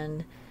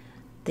in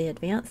the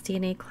advanced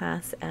DNA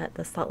class at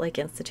the Salt Lake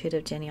Institute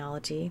of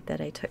Genealogy that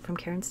I took from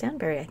Karen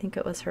Stanberry. I think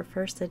it was her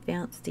first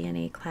advanced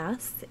DNA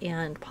class,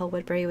 and Paul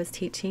Woodbury was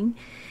teaching.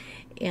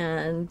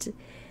 And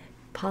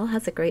Paul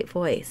has a great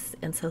voice,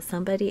 and so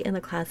somebody in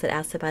the class had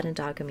asked about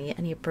endogamy,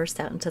 and he burst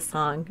out into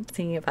song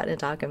singing about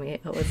endogamy.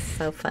 It was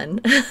so fun.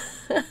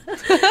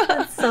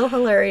 It's so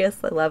hilarious.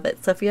 I love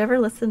it. So if you ever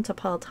listen to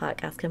Paul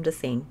talk, ask him to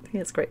sing. He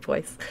has a great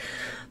voice.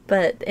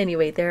 But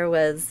anyway, there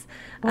was...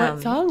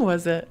 What song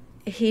was it?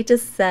 He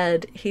just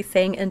said he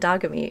sang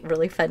endogamy.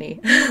 Really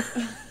funny.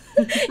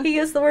 He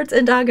used the words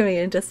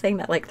endogamy and just sang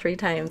that like 3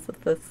 times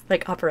with this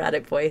like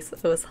operatic voice.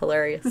 It was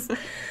hilarious.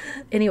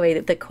 Anyway,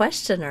 the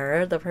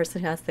questioner, the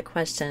person who asked the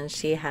question,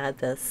 she had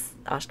this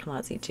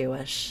Ashkenazi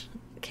Jewish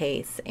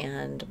case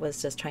and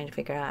was just trying to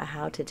figure out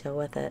how to deal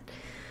with it.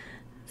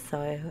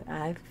 So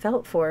I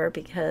felt for her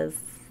because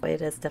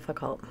it is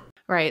difficult.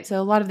 Right.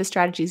 So a lot of the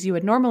strategies you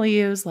would normally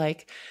use,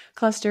 like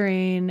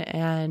clustering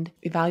and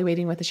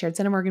evaluating with the Shared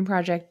Sun Organ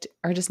Project,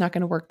 are just not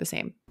going to work the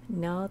same.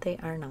 No, they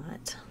are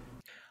not.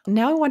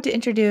 Now I want to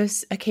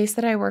introduce a case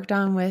that I worked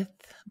on with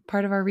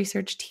part of our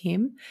research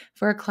team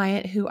for a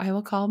client who I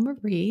will call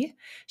Marie.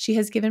 She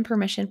has given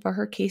permission for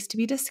her case to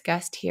be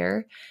discussed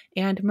here,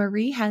 and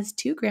Marie has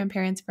two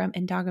grandparents from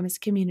endogamous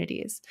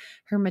communities.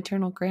 Her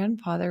maternal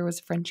grandfather was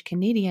French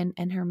Canadian,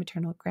 and her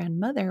maternal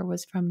grandmother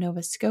was from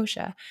Nova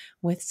Scotia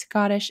with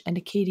Scottish and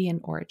Acadian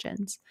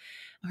origins.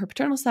 Her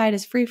paternal side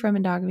is free from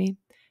endogamy.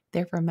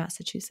 They're from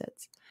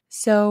Massachusetts.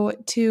 So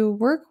to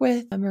work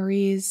with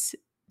Marie's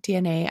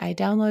DNA, I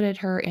downloaded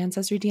her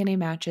ancestry DNA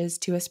matches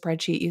to a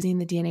spreadsheet using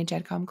the DNA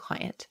GEDCOM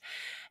client.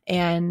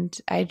 And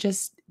I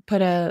just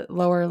put a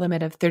lower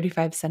limit of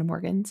 35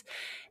 centimorgans.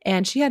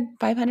 And she had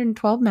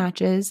 512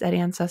 matches at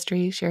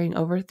Ancestry sharing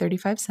over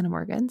 35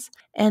 centimorgans.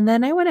 And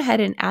then I went ahead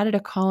and added a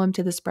column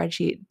to the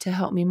spreadsheet to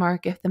help me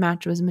mark if the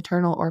match was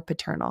maternal or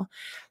paternal.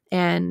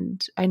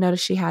 And I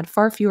noticed she had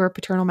far fewer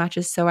paternal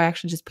matches, so I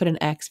actually just put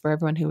an X for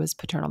everyone who was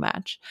paternal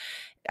match.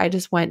 I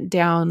just went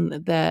down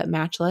the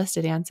match list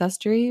at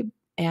Ancestry,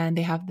 and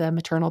they have the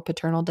maternal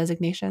paternal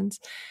designations.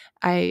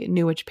 I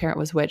knew which parent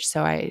was which,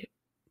 so I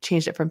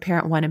changed it from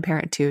parent 1 and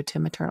parent 2 to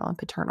maternal and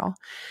paternal.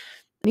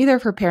 Neither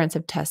of her parents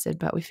have tested,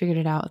 but we figured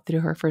it out through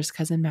her first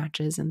cousin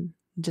matches and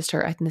just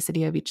her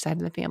ethnicity of each side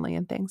of the family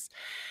and things.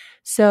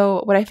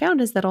 So what I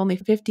found is that only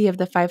 50 of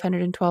the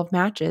 512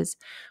 matches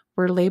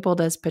were labeled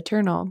as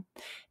paternal,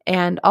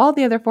 and all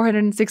the other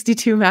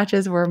 462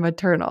 matches were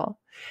maternal.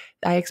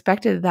 I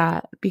expected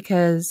that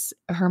because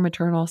her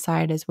maternal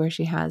side is where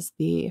she has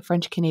the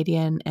French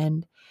Canadian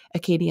and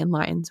Acadian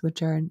lines,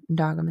 which are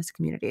endogamous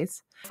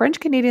communities. French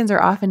Canadians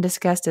are often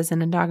discussed as an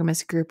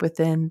endogamous group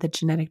within the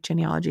genetic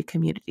genealogy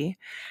community.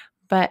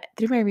 But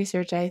through my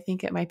research, I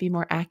think it might be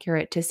more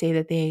accurate to say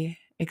that they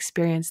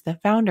experienced the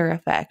founder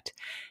effect,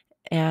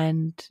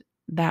 and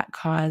that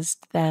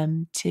caused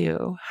them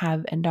to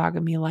have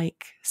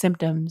endogamy-like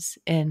symptoms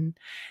in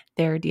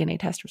their DNA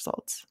test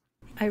results.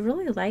 I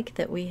really like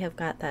that we have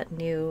got that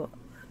new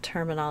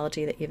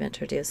terminology that you've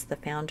introduced, the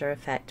founder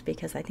effect,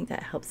 because I think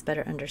that helps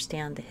better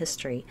understand the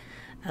history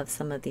of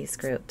some of these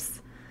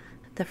groups.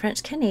 The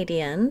French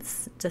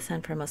Canadians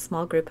descend from a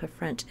small group of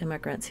French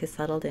immigrants who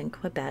settled in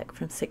Quebec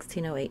from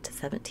 1608 to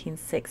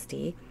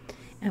 1760.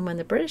 And when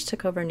the British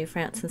took over New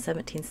France in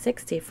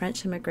 1760,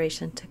 French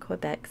immigration to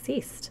Quebec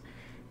ceased.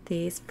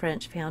 These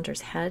French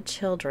founders had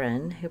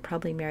children who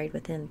probably married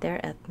within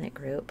their ethnic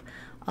group.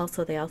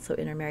 They also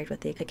intermarried with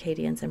the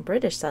Acadians and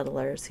British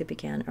settlers who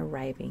began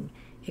arriving,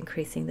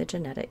 increasing the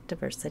genetic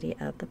diversity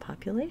of the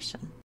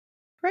population.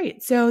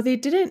 Right. So they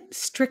didn't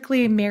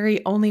strictly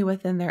marry only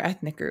within their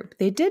ethnic group.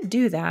 They did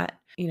do that,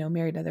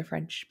 married other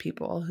French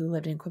people who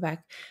lived in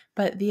Quebec.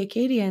 But the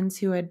Acadians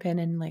who had been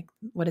in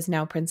what is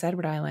now Prince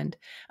Edward Island,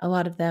 a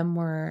lot of them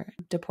were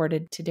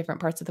deported to different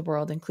parts of the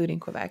world, including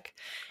Quebec.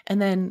 And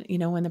then,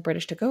 when the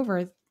British took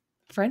over,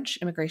 French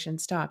immigration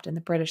stopped and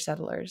the British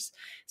settlers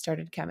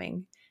started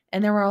coming.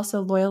 And there were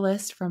also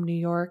loyalists from New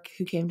York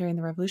who came during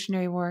the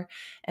Revolutionary War,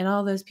 and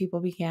all those people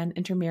began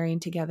intermarrying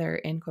together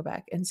in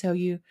Quebec. And so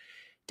you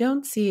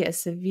don't see a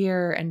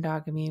severe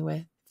endogamy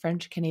with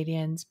French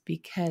Canadians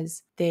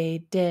because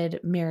they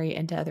did marry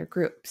into other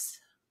groups.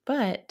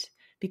 But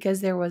because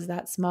there was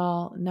that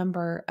small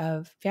number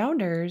of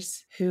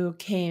founders who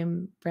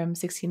came from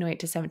 1608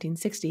 to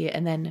 1760,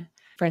 and then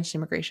French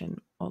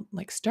immigration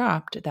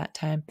stopped at that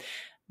time,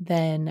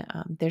 then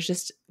there's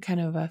just kind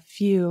of a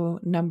few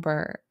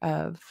number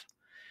of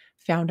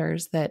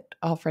founders that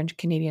all French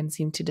Canadians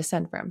seem to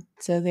descend from.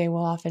 So they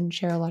will often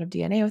share a lot of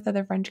DNA with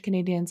other French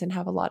Canadians and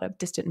have a lot of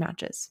distant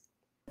matches.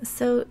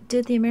 So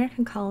did the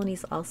American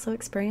colonies also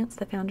experience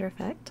the founder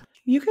effect?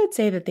 You could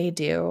say that they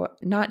do,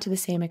 not to the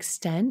same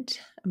extent,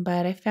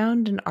 but I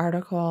found an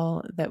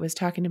article that was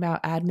talking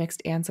about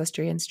admixed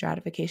ancestry and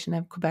stratification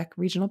of Quebec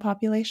regional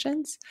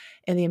populations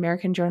in the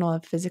American Journal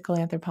of Physical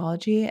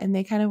Anthropology, and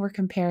they kind of were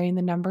comparing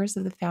the numbers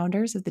of the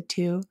founders of the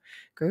two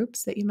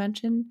groups that you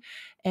mentioned.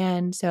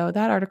 And so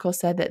that article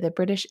said that the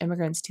British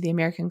immigrants to the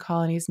American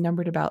colonies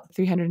numbered about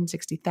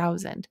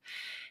 360,000.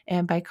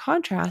 And by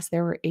contrast,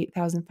 there were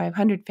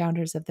 8,500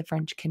 founders of the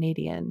French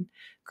Canadian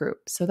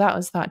group. So that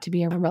was thought to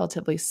be a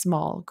relatively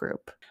small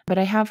group. But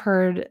I have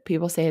heard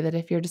people say that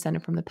if you're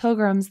descended from the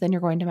Pilgrims, then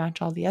you're going to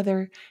match all the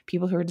other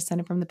people who are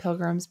descended from the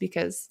Pilgrims,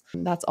 because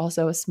that's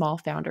also a small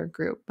founder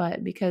group.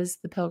 But because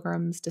the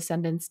Pilgrims'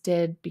 descendants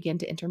did begin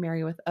to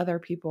intermarry with other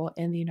people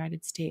in the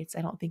United States,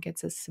 I don't think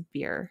it's as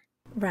severe.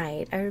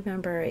 Right. I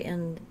remember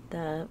in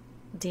the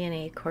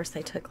DNA course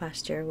I took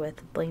last year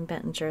with Blaine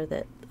Bettinger,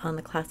 that on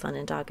the class on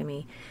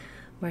endogamy,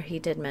 where he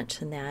did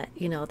mention that,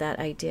 that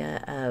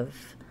idea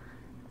of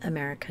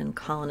American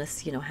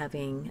colonists,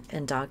 having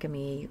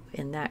endogamy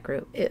in that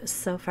group. It was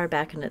so far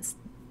back, and it's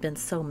been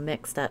so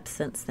mixed up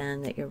since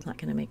then that you're not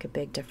going to make a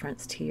big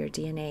difference to your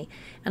DNA.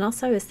 And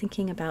also I was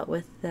thinking about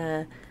with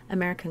the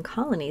American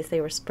colonies, they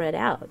were spread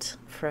out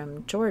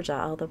from Georgia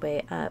all the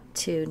way up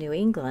to New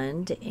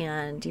England,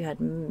 and you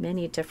had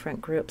many different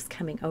groups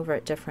coming over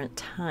at different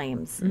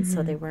times. Mm-hmm. And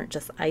so they weren't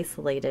just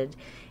isolated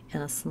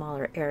in a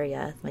smaller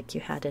area like you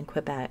had in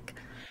Quebec.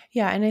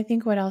 Yeah, and I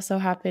think what also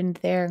happened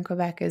there in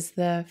Quebec is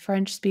the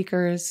French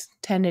speakers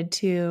tended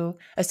to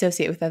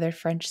associate with other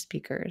French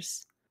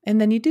speakers. And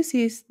then you do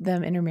see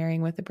them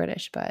intermarrying with the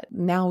British, but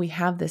now we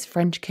have this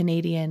French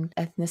Canadian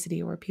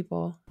ethnicity where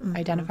people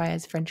identify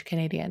as French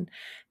Canadian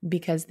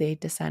because they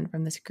descend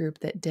from this group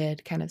that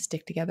did kind of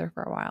stick together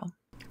for a while.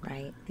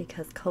 Right,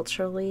 because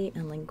culturally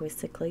and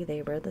linguistically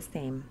they were the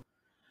same.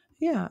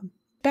 Yeah.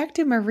 Back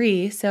to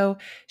Marie. So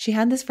she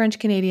had this French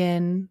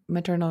Canadian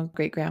maternal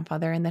great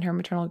grandfather, and then her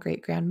maternal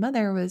great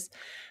grandmother was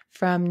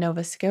from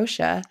Nova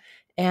Scotia.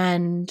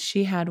 And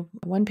she had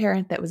one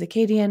parent that was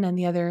Acadian and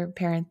the other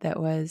parent that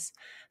was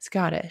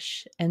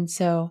Scottish. And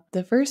so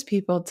the first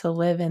people to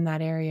live in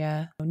that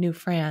area, New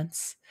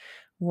France,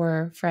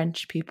 were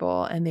French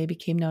people, and they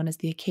became known as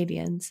the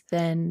Acadians.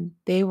 Then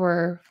they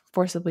were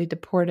forcibly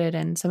deported,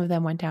 and some of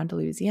them went down to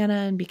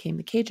Louisiana and became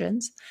the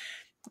Cajuns,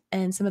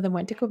 and some of them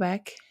went to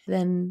Quebec.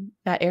 Then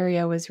that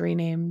area was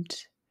renamed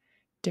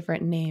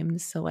different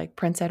names. So, like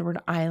Prince Edward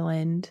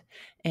Island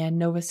and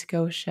Nova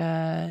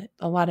Scotia.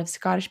 A lot of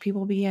Scottish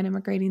people began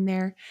immigrating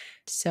there.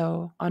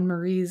 So, on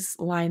Marie's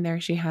line there,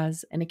 she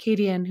has an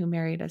Acadian who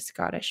married a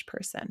Scottish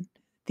person.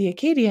 The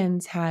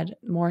Acadians had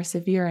more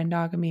severe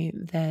endogamy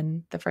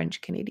than the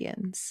French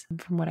Canadians,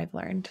 from what I've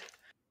learned.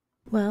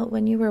 Well,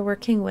 when you were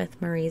working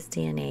with Marie's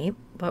DNA,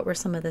 what were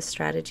some of the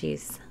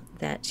strategies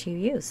that you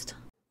used?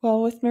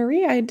 Well, with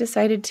Marie, I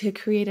decided to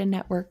create a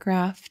network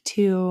graph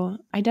to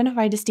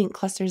identify distinct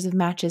clusters of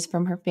matches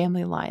from her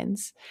family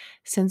lines,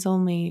 since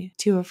only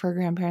 2 of her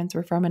grandparents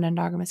were from an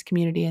endogamous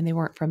community and they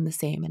weren't from the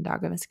same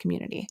endogamous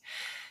community.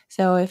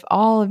 So if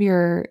all of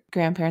your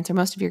grandparents or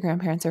most of your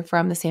grandparents are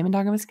from the same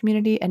endogamous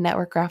community, a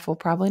network graph will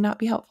probably not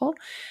be helpful.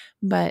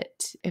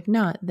 But if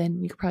not,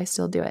 then you could probably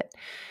still do it.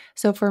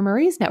 So for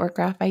Marie's network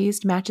graph, I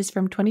used matches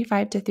from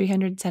 25 to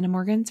 300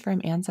 centimorgans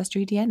from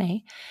Ancestry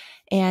DNA,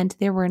 and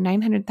there were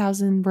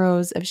 900,000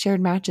 rows of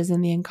shared matches in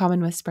the In Common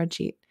With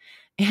spreadsheet.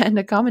 And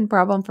a common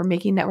problem for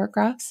making network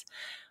graphs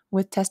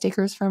with test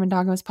acres from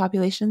endogamous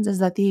populations is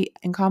that the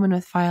In Common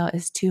With file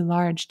is too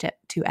large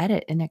to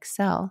edit in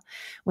Excel,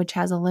 which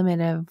has a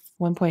limit of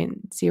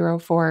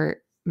 1.04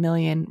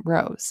 million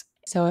rows.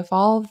 So if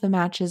all of the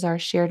matches are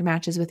shared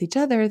matches with each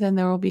other, then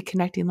there will be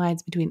connecting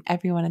lines between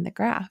everyone in the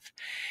graph.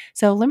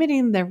 So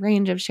limiting the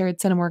range of shared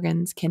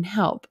centimorgans can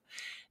help,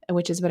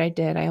 which is what I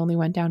did. I only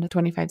went down to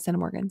 25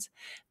 centimorgans.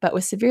 But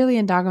with severely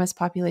endogamous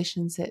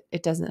populations,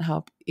 it doesn't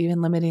help.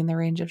 Even limiting the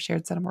range of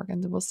shared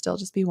centimorgans, it will still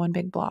just be one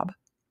big blob.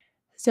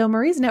 So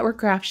Marie's network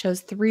graph shows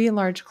 3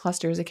 large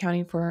clusters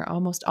accounting for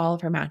almost all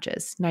of her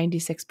matches,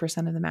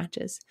 96% of the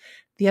matches.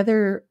 The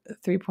other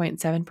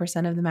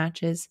 3.7% of the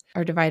matches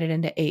are divided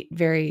into 8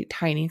 very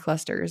tiny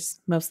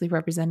clusters, mostly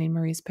representing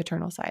Marie's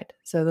paternal side.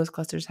 So those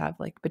clusters have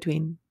like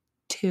between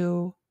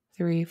 2,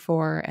 3,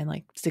 4, and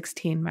like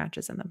 16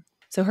 matches in them.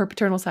 So her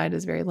paternal side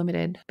is very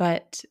limited,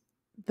 but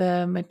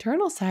the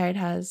maternal side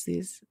has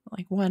these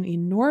like one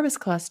enormous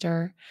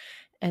cluster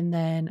and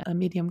then a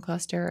medium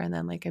cluster and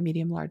then like a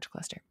medium large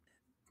cluster.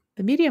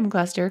 The medium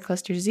cluster,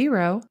 cluster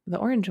 0, the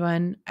orange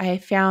one, I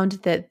found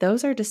that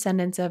those are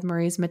descendants of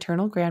Marie's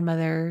maternal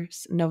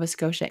grandmother's Nova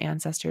Scotia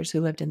ancestors who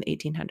lived in the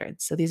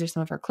 1800s. So these are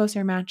some of her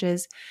closer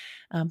matches,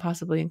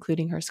 possibly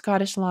including her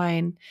Scottish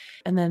line.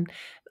 And then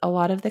a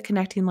lot of the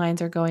connecting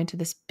lines are going to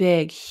this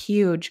big,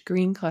 huge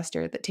green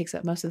cluster that takes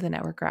up most of the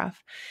network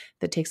graph,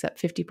 that takes up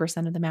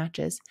 50% of the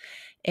matches.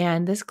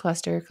 And this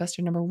cluster,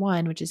 cluster number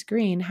 1, which is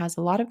green, has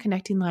a lot of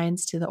connecting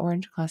lines to the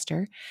orange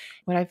cluster.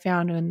 What I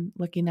found when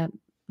looking at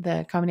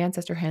the common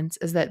ancestor hints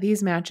is that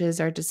these matches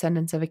are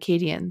descendants of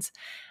Acadians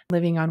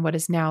living on what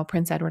is now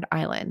Prince Edward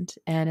Island.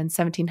 And in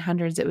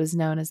 1700s, it was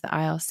known as the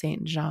Isle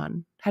Saint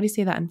Jean. How do you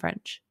say that in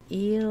French?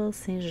 Ile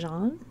Saint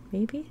Jean,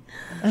 maybe?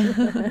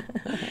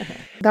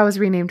 That was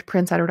renamed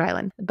Prince Edward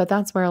Island, but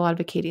that's where a lot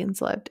of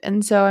Acadians lived.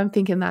 And so I'm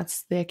thinking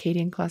that's the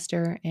Acadian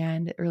cluster,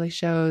 and it really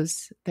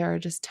shows there are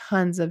just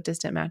tons of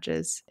distant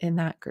matches in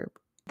that group.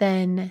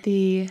 Then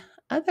the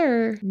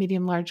other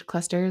medium-large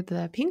cluster,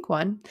 the pink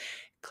one,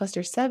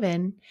 cluster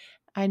 7,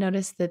 I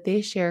noticed that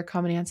they share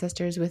common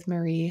ancestors with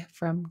Marie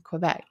from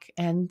Quebec.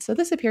 And so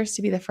this appears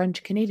to be the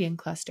French Canadian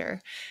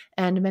cluster.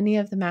 And many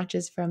of the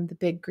matches from the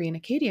big green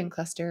Acadian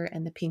cluster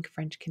and the pink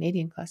French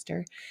Canadian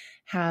cluster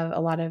have a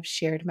lot of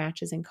shared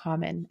matches in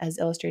common, as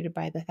illustrated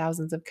by the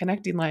thousands of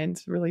connecting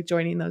lines really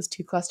joining those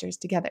 2 clusters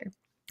together.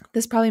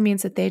 This probably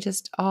means that they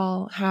just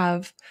all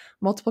have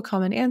multiple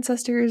common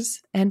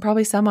ancestors and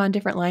probably some on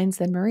different lines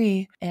than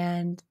Marie,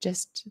 and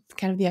just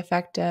kind of the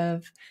effect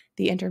of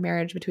the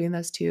intermarriage between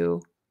those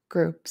 2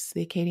 groups,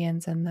 the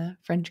Acadians and the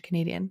French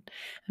Canadian.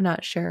 I'm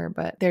not sure,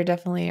 but there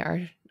definitely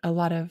are a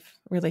lot of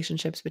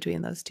relationships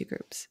between those 2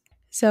 groups.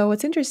 So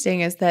what's interesting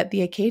is that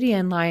the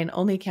Acadian line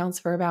only accounts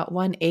for about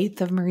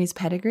 1/8 of Marie's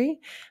pedigree,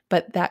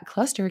 but that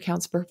cluster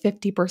accounts for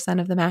 50%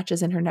 of the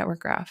matches in her network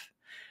graph.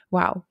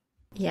 Wow.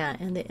 Yeah,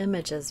 and the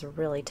image is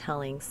really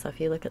telling. So if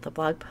you look at the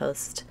blog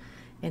post,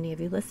 any of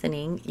you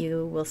listening,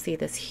 you will see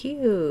this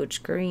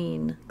huge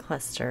green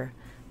cluster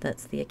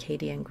that's the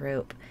Acadian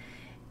group.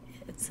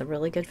 It's a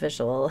really good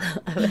visual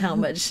of how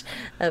much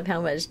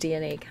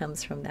DNA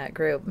comes from that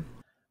group.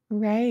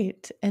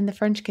 Right. And the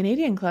French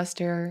Canadian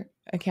cluster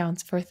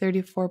accounts for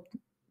 34%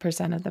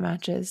 of the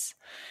matches.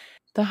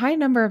 The high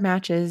number of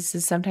matches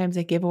is sometimes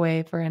a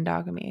giveaway for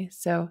endogamy.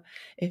 So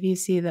if you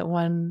see that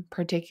one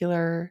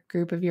particular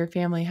group of your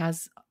family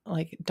has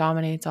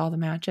dominates all the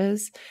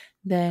matches,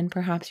 then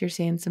perhaps you're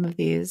seeing some of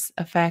these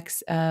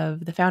effects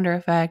of the founder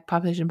effect,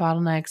 population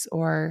bottlenecks,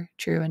 or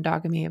true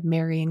endogamy of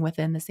marrying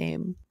within the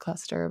same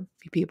cluster of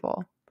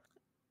people.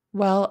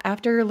 Well,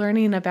 after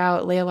learning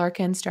about Leah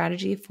Larkin's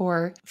strategy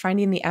for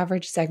finding the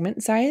average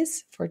segment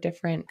size for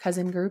different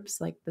cousin groups,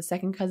 like the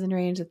second cousin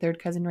range, the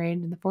third cousin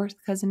range, and the fourth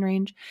cousin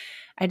range,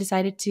 I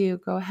decided to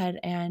go ahead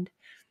and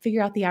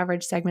figure out the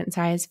average segment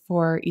size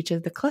for each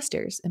of the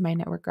clusters in my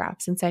network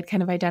graph, since I'd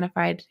kind of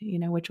identified,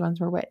 which ones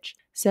were which.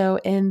 So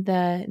in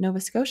the Nova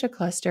Scotia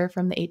cluster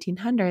from the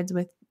 1800s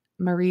with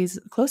Marie's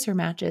closer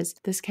matches,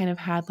 this kind of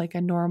had like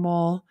a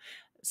normal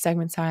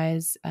segment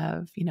size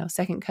of,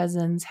 second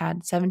cousins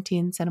had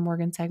 17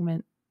 centimorgan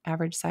segment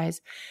average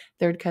size,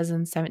 third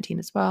cousins 17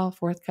 as well,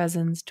 fourth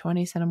cousins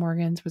 20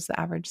 centimorgans was the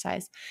average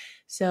size.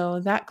 So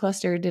that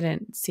cluster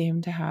didn't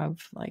seem to have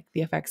like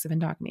the effects of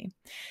endogamy.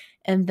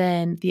 And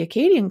then the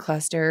Acadian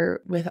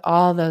cluster with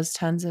all those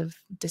tons of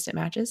distant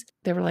matches,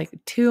 there were like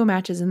 2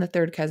 matches in the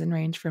third cousin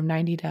range from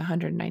 90 to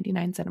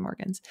 199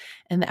 centimorgans.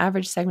 And the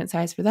average segment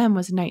size for them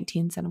was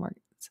 19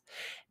 centimorgans.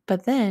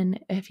 But then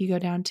if you go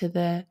down to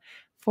the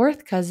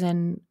fourth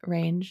cousin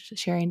range,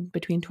 sharing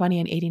between 20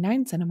 and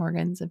 89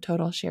 centimorgans of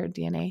total shared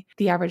DNA,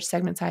 the average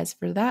segment size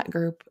for that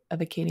group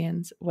of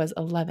Acadians was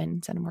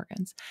 11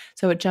 centimorgans.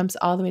 So it jumps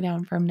all the way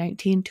down from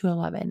 19 to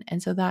 11.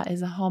 And so that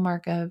is a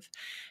hallmark of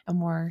a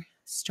more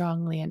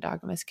strongly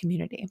endogamous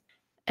community.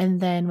 And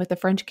then with the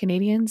French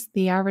Canadians,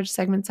 the average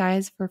segment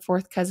size for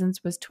fourth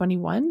cousins was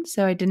 21.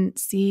 So I didn't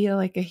see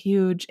like a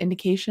huge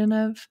indication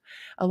of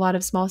a lot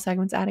of small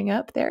segments adding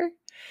up there.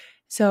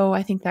 So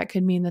I think that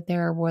could mean that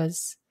there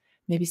was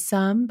maybe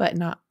some, but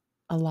not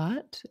a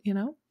lot,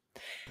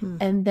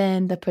 And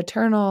then the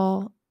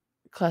paternal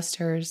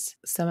clusters,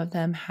 some of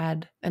them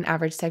had an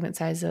average segment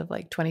size of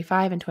like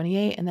 25 and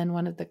 28. And then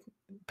one of the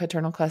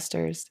paternal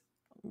clusters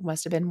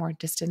must have been more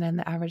distant and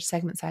the average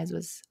segment size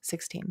was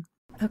 16.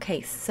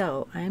 Okay,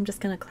 so I'm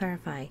just going to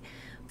clarify.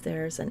 If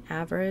there's an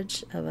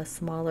average of a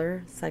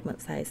smaller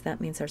segment size,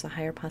 that means there's a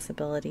higher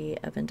possibility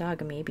of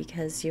endogamy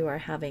because you are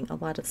having a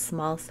lot of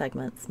small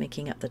segments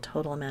making up the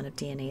total amount of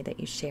DNA that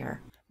you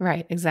share.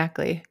 Right,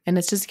 exactly. And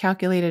it's just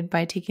calculated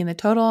by taking the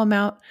total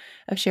amount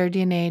of shared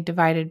DNA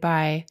divided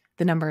by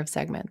the number of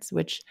segments,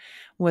 which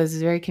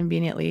was very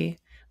conveniently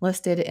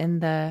listed in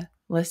the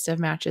list of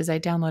matches I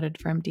downloaded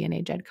from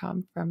DNA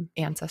GenCom from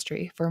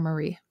Ancestry for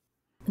Marie.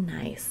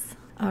 Nice.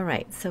 All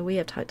right, so we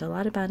have talked a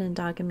lot about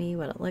endogamy,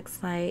 what it looks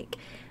like.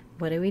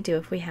 What do we do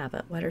if we have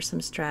it? What are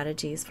some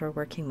strategies for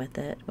working with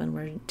it when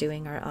we're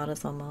doing our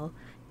autosomal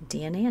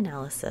DNA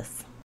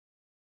analysis?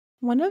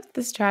 One of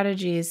the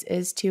strategies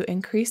is to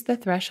increase the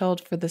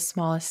threshold for the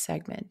smallest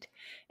segment.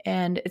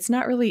 And it's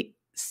not really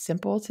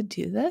simple to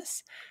do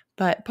this,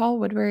 but Paul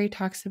Woodbury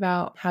talks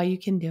about how you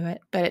can do it.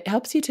 But it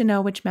helps you to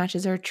know which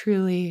matches are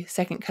truly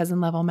second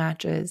cousin level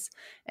matches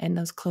and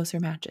those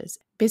closer matches.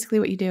 Basically,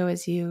 what you do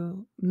is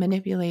you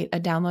manipulate a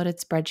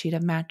downloaded spreadsheet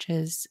of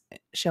matches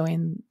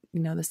showing,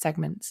 the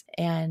segments,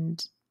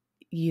 and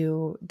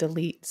you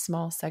delete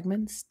small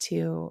segments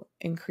to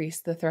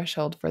increase the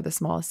threshold for the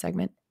smallest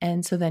segment.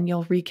 And so then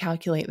you'll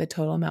recalculate the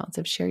total amounts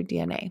of shared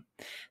DNA.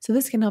 So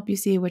this can help you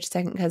see which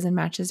second cousin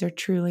matches are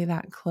truly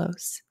that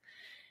close.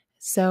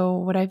 So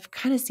what I've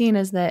kind of seen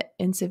is that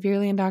in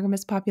severely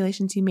endogamous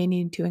populations, you may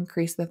need to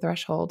increase the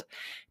threshold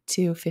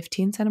to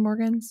 15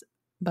 centimorgans,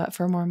 but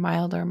for more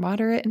mild or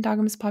moderate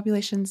endogamous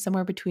populations,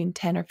 somewhere between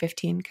 10 or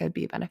 15 could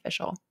be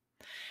beneficial.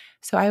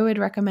 So I would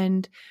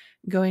recommend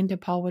going to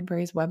Paul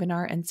Woodbury's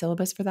webinar and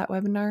syllabus for that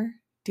webinar,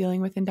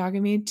 dealing with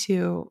endogamy,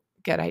 to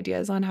get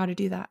ideas on how to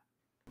do that.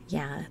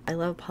 Yeah, I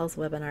love Paul's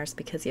webinars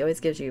because he always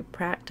gives you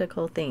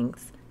practical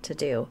things to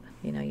do.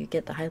 You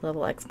get the high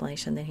level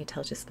explanation, then he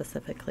tells you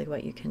specifically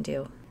what you can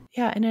do.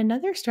 Yeah, and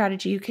another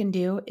strategy you can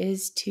do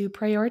is to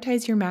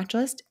prioritize your match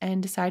list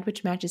and decide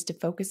which matches to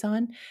focus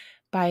on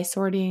by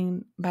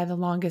sorting by the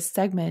longest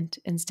segment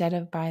instead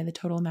of by the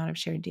total amount of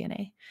shared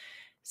DNA.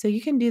 So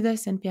you can do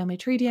this in Family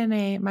Tree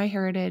DNA,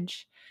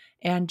 MyHeritage,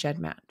 and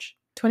GEDmatch.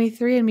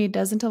 23andMe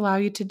doesn't allow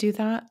you to do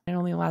that. It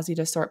only allows you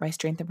to sort by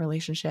strength of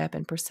relationship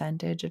and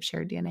percentage of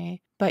shared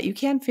DNA. But you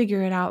can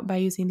figure it out by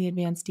using the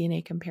Advanced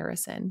DNA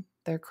Comparison,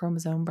 their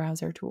chromosome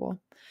browser tool.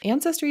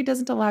 Ancestry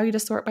doesn't allow you to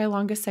sort by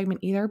longest segment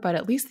either, but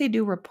at least they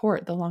do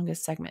report the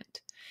longest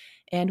segment.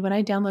 And when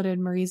I downloaded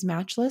Marie's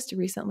match list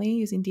recently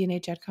using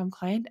DNA GEDCOM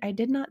client, I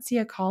did not see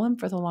a column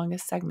for the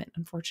longest segment,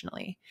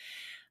 unfortunately.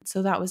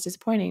 So that was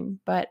disappointing.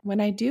 But when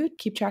I do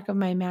keep track of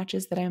my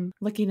matches that I'm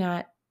looking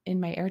at in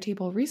my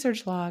Airtable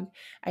research log,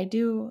 I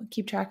do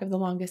keep track of the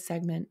longest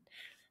segment.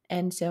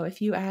 And so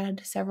if you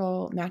add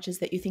several matches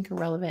that you think are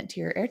relevant to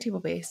your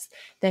Airtable base,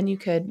 then you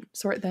could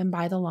sort them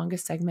by the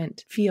longest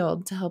segment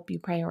field to help you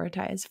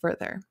prioritize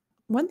further.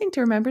 One thing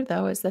to remember,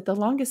 though, is that the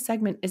longest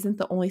segment isn't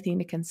the only thing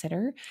to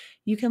consider.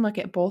 You can look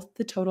at both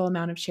the total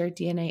amount of shared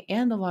DNA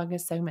and the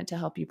longest segment to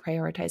help you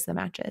prioritize the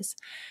matches.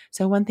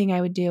 So one thing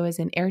I would do is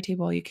in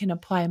Airtable, you can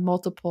apply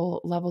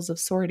multiple levels of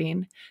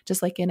sorting,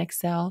 just like in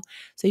Excel.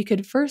 So you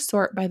could first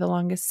sort by the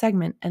longest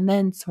segment and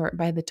then sort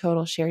by the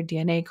total shared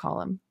DNA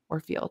column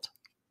or field.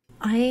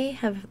 I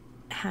have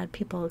had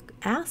people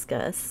ask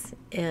us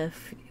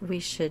if we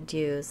should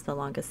use the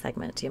longest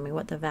segment. I mean,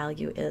 what the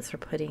value is for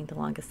putting the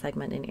longest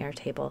segment in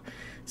Airtable.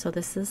 So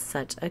this is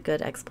such a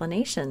good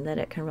explanation that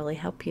it can really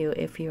help you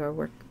if you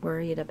are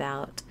worried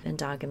about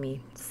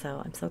endogamy.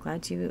 So I'm so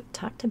glad you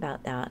talked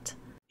about that.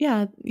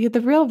 Yeah, the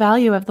real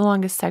value of the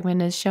longest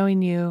segment is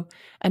showing you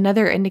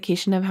another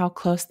indication of how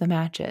close the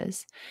match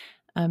is.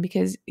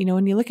 Because,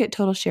 when you look at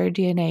total shared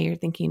DNA, you're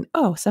thinking,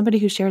 oh, somebody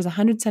who shares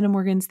 100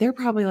 centimorgans, they're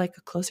probably like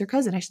a closer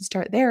cousin. I should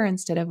start there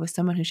instead of with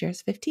someone who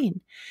shares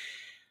 15.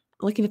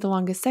 Looking at the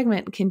longest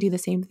segment can do the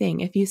same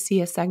thing. If you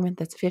see a segment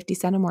that's 50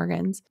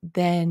 centimorgans,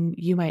 then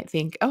you might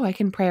think, oh, I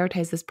can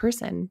prioritize this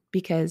person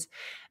because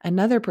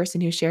another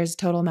person who shares a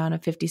total amount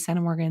of 50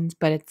 centimorgans,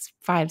 but it's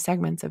 5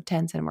 segments of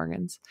 10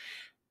 centimorgans,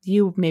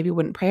 you maybe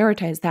wouldn't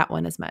prioritize that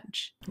one as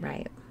much.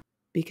 Right.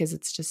 Because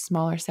it's just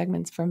smaller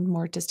segments from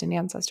more distant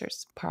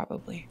ancestors,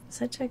 probably.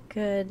 Such a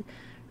good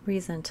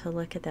reason to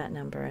look at that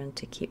number and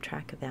to keep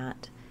track of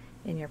that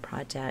in your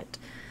project.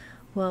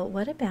 Well,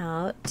 what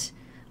about,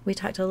 we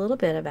talked a little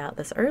bit about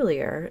this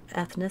earlier,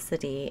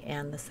 ethnicity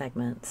and the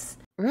segments.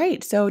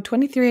 Right. So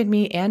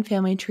 23andMe and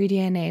Family Tree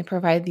DNA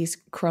provide these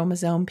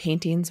chromosome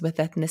paintings with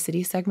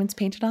ethnicity segments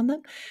painted on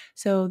them.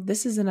 So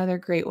this is another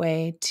great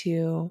way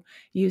to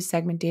use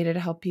segment data to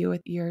help you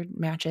with your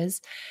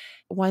matches.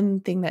 One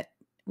thing that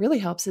really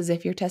helps is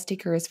if your test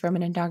taker is from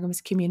an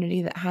endogamous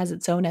community that has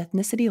its own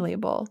ethnicity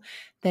label,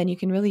 then you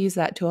can really use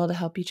that tool to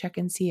help you check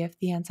and see if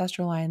the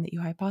ancestral line that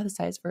you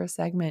hypothesize for a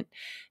segment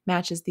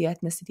matches the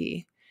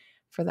ethnicity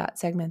for that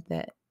segment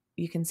that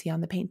you can see on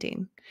the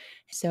painting.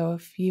 So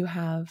if you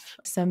have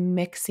some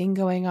mixing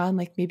going on,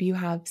 like maybe you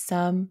have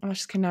some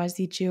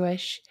Ashkenazi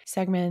Jewish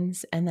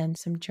segments and then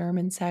some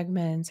German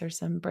segments or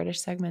some British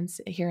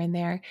segments here and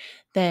there,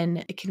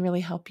 then it can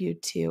really help you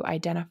to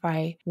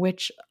identify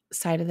which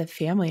side of the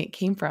family it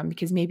came from,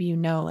 because maybe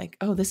like,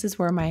 oh, this is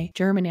where my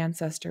German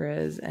ancestor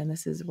is and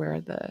this is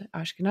where the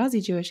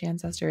Ashkenazi Jewish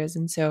ancestor is.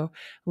 And so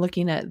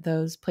looking at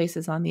those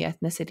places on the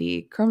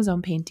ethnicity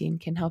chromosome painting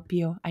can help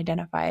you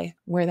identify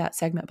where that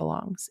segment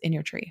belongs in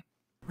your tree.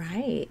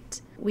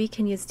 Right. We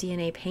can use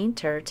DNA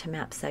Painter to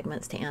map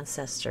segments to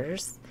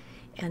ancestors,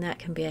 and that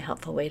can be a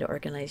helpful way to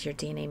organize your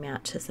DNA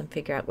matches and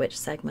figure out which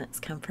segments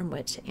come from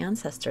which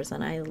ancestors.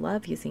 And I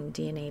love using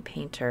DNA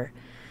Painter.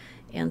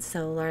 And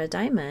so Laura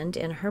Diamond,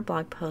 in her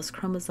blog post,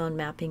 Chromosome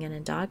Mapping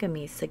and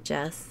Endogamy,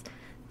 suggests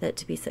that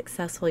to be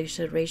successful, you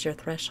should raise your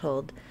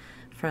threshold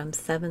from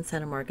 7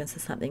 centimorgans to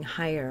something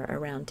higher,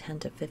 around 10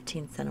 to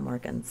 15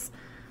 centimorgans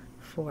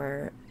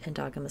for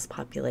endogamous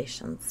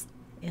populations.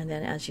 And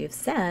then, as you've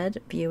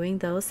said, viewing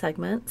those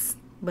segments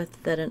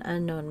with that an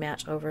unknown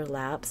match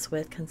overlaps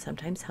with can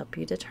sometimes help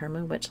you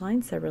determine which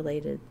lines they're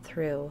related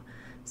through.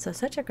 So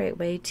such a great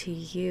way to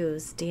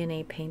use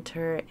DNA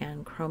Painter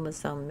and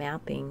chromosome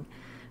mapping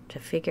to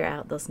figure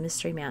out those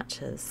mystery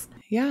matches.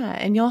 Yeah,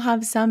 and you'll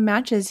have some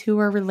matches who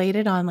are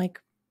related on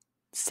like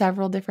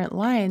several different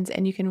lines,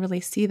 and you can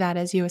really see that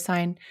as you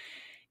assign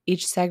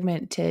each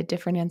segment to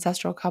different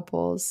ancestral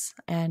couples.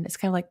 And it's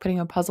kind of like putting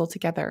a puzzle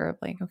together of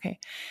like, okay,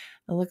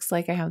 it looks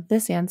like I have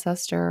this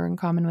ancestor in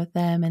common with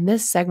them, and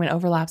this segment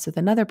overlaps with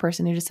another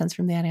person who descends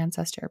from that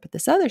ancestor, but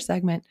this other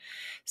segment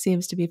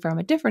seems to be from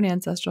a different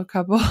ancestral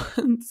couple.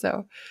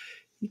 So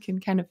you can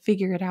kind of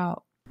figure it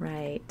out.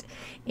 Right.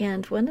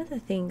 And one of the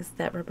things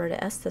that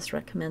Roberta Estes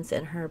recommends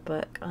in her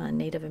book on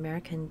Native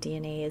American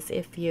DNA is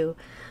if you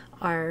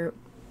are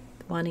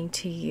wanting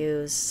to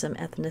use some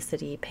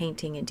ethnicity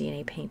painting in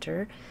DNA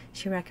Painter,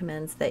 she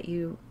recommends that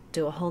you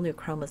do a whole new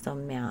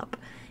chromosome map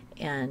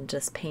and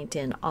just paint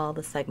in all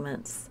the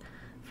segments,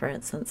 for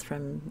instance,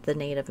 from the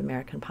Native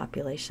American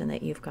population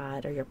that you've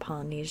got or your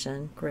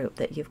Polynesian group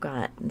that you've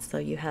got. And so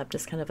you have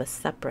just kind of a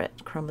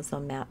separate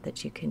chromosome map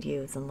that you can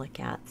use and look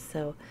at.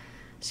 So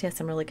she has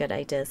some really good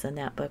ideas in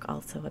that book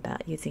also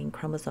about using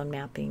chromosome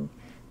mapping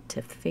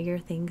to figure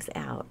things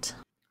out.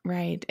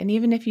 Right. And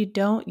even if you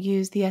don't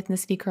use the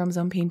ethnicity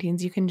chromosome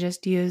paintings, you can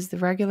just use the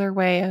regular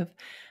way of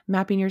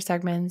mapping your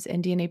segments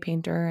in DNA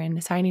Painter and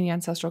assigning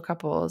ancestral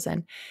couples.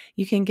 And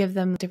you can give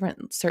them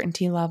different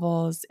certainty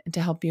levels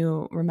to help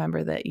you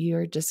remember that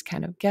you're just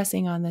kind of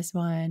guessing on this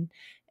one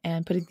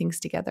and putting things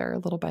together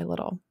little by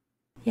little.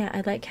 Yeah,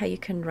 I like how you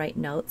can write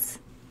notes.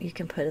 You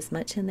can put as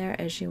much in there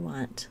as you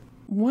want.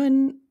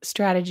 One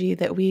strategy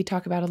that we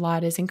talk about a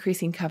lot is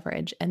increasing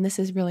coverage, and this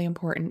is really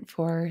important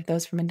for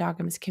those from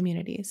endogamous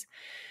communities.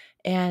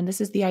 And this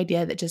is the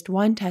idea that just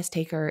one test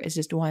taker is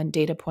just one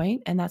data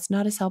point, and that's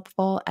not as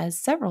helpful as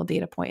several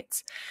data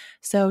points.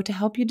 So, to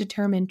help you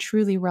determine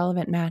truly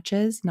relevant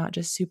matches, not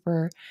just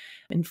super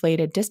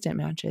inflated distant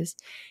matches,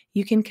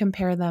 you can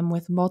compare them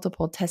with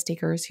multiple test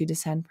takers who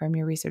descend from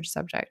your research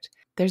subject.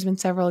 There's been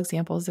several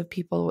examples of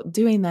people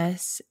doing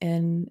this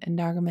in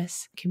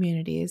endogamous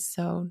communities.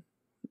 So,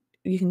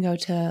 you can go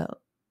to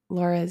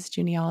Laura's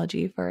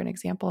genealogy for an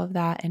example of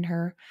that in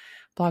her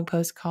blog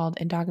post called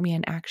Endogamy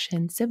and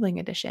Action Sibling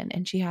Edition.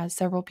 And she has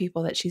several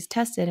people that she's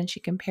tested and she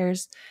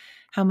compares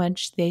how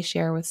much they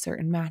share with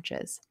certain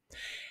matches.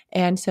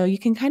 And so you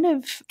can kind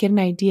of get an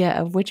idea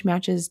of which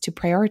matches to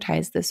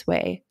prioritize this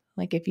way.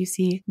 Like if you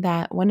see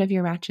that one of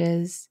your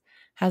matches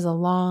has a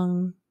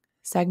long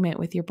segment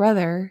with your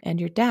brother and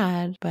your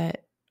dad,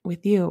 but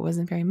with you it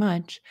wasn't very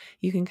much,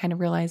 you can kind of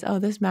realize, oh,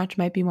 this match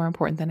might be more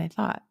important than I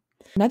thought.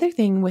 Another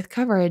thing with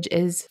coverage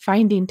is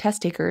finding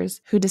test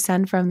takers who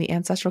descend from the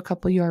ancestral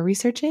couple you are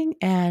researching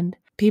and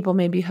people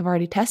maybe have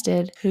already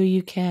tested who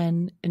you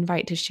can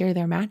invite to share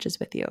their matches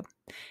with you.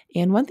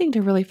 And one thing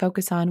to really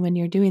focus on when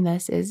you're doing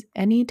this is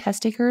any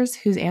test takers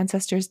whose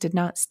ancestors did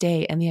not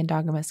stay in the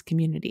endogamous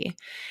community.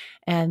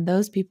 And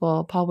those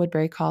people, Paul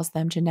Woodbury calls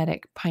them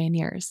genetic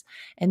pioneers,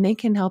 and they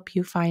can help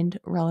you find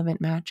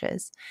relevant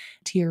matches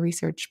to your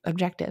research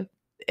objective.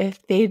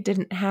 If they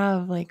didn't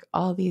have like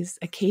all these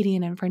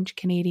Acadian and French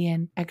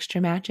Canadian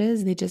extra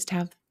matches, they just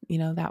have,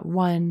 that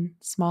one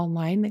small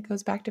line that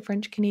goes back to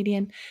French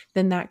Canadian,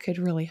 then that could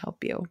really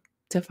help you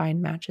to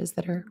find matches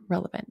that are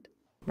relevant.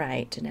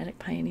 Right. Genetic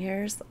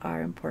pioneers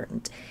are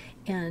important.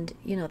 And,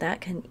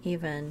 that can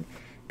even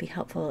be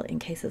helpful in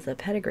cases of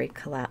pedigree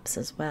collapse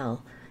as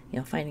well.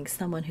 Finding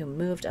someone who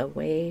moved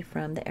away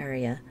from the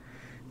area.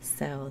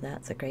 So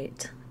that's a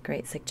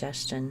great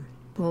suggestion.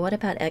 Well, what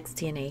about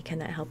xDNA? Can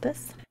that help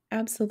us?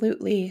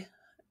 Absolutely.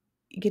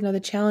 The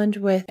challenge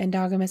with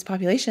endogamous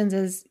populations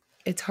is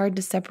it's hard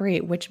to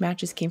separate which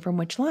matches came from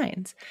which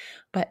lines.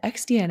 But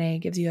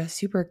xDNA gives you a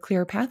super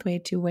clear pathway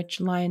to which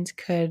lines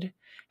could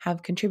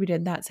have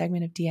contributed that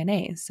segment of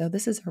DNA. So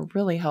this is a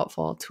really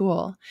helpful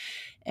tool.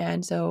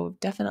 And so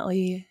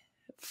definitely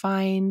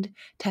find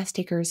test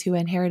takers who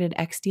inherited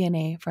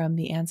xDNA from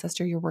the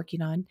ancestor you're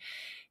working on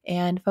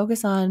and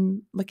focus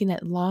on looking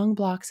at long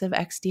blocks of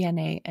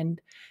xDNA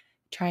and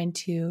trying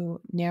to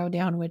narrow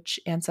down which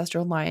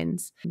ancestral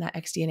lines that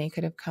xDNA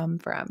could have come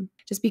from.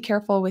 Just be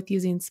careful with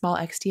using small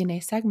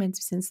xDNA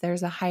segments since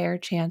there's a higher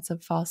chance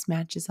of false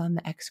matches on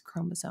the X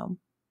chromosome.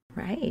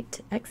 Right.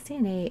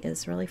 xDNA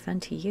is really fun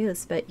to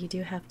use, but you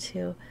do have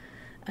to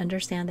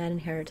understand that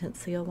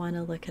inheritance. So you'll want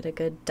to look at a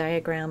good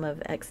diagram of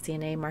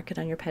xDNA, mark it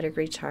on your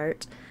pedigree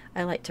chart.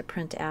 I like to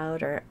print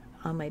out, or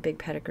on my big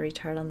pedigree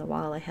chart on the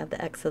wall, I have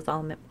the X's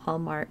all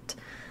marked.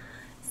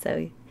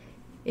 So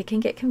it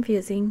can get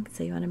confusing,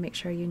 so you want to make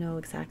sure you know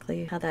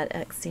exactly how that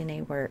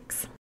xDNA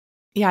works.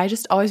 Yeah, I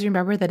just always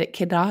remember that it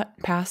cannot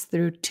pass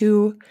through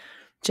 2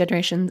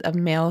 generations of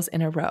males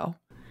in a row.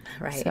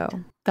 Right. So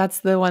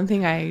that's the one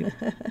thing I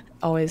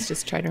always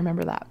just try to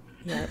remember that.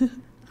 Yep.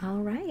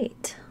 All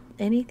right.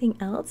 Anything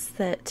else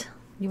that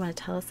you want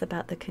to tell us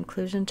about the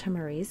conclusion to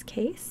Marie's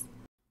case?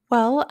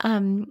 Well,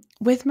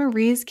 with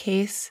Marie's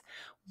case,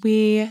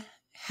 we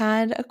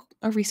had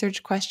a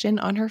research question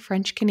on her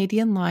French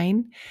Canadian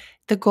line.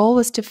 The goal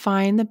was to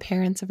find the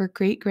parents of her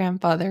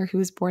great-grandfather who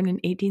was born in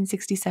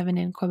 1867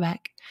 in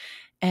Quebec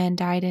and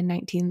died in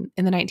the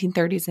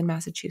 1930s in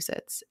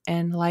Massachusetts.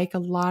 And like a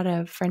lot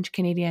of French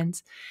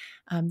Canadians,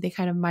 they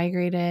kind of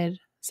migrated,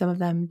 some of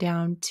them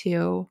down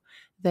to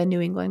the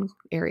New England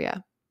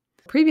area.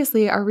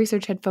 Previously, our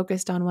research had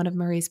focused on one of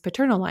Marie's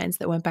paternal lines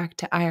that went back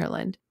to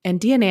Ireland, and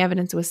DNA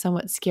evidence was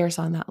somewhat scarce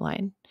on that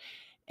line.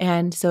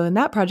 And so in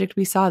that project,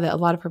 we saw that a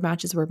lot of her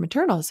matches were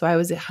maternal. So I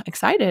was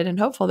excited and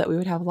hopeful that we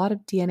would have a lot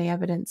of DNA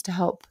evidence to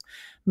help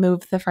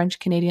move the French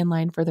Canadian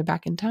line further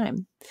back in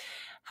time.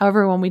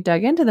 However, when we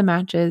dug into the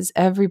matches,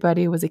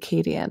 everybody was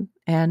Acadian,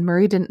 and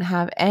Marie didn't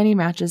have any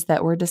matches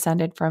that were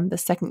descended from the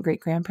second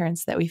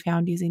great-grandparents that we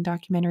found using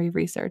documentary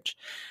research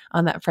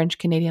on that French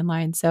Canadian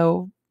line.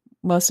 So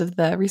most of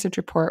the research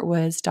report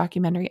was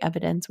documentary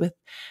evidence with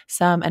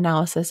some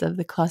analysis of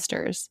the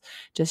clusters,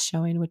 just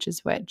showing which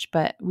is which.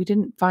 But we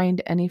didn't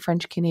find any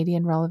French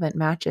Canadian relevant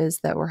matches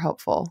that were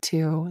helpful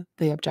to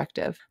the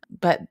objective.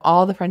 But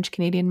all the French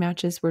Canadian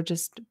matches were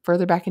just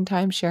further back in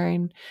time,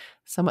 sharing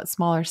somewhat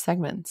smaller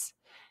segments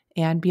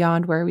and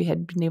beyond where we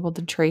had been able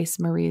to trace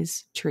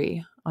Marie's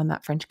tree on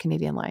that French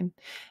Canadian line.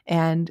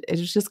 And it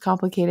was just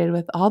complicated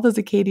with all those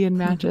Acadian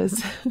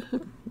matches.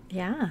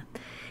 Yeah.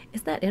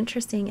 Isn't that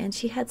interesting? And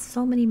she had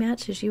so many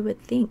matches, you would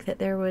think that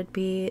there would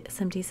be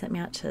some decent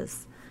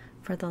matches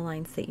for the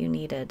lines that you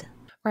needed.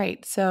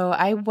 Right. So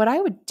what I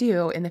would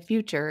do in the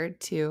future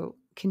to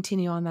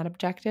continue on that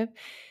objective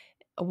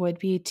would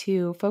be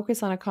to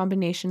focus on a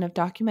combination of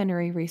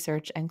documentary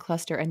research and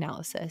cluster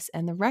analysis.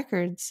 And the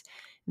records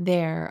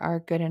there are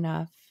good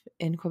enough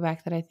in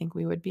Quebec that I think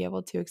we would be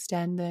able to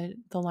extend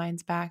the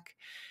lines back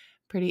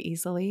pretty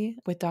easily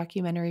with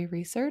documentary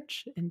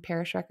research and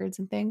parish records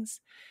and things.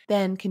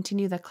 Then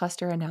continue the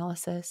cluster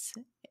analysis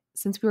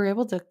since we were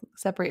able to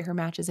separate her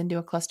matches into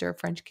a cluster of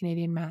French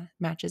Canadian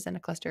matches and a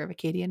cluster of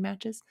Acadian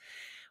matches,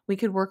 we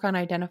could work on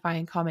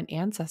identifying common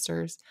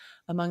ancestors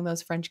among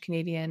those French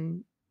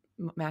Canadian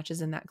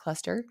matches in that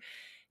cluster.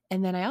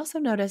 And then I also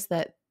noticed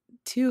that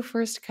 2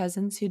 first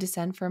cousins who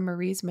descend from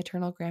Marie's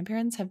maternal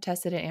grandparents have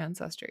tested at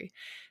Ancestry.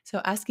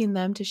 So asking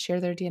them to share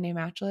their DNA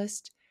match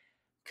list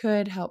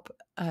could help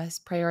us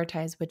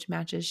prioritize which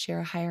matches share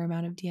a higher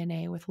amount of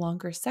DNA with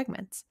longer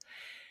segments.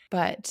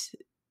 But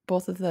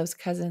both of those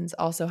cousins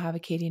also have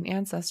Acadian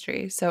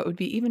ancestry, so it would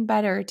be even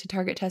better to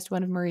target test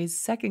one of Marie's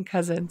second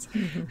cousins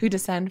who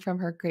descend from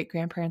her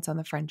great-grandparents on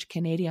the French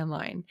Canadian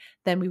line.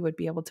 Then we would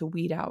be able to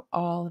weed out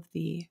all of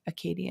the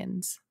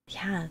Acadians.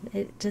 Yeah,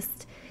 it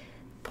just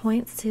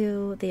points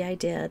to the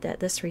idea that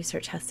this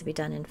research has to be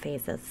done in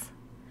phases.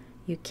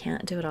 You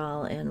can't do it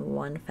all in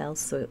one fell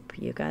swoop.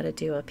 You got to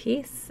do a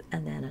piece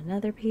and then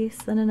another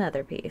piece and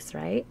another piece,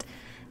 right?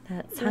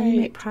 That's how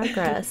you make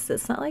progress.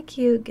 It's not like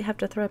you have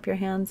to throw up your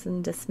hands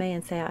in dismay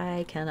and say,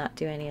 I cannot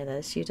do any of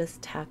this. You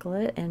just tackle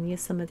it and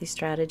use some of these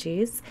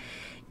strategies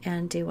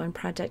and do one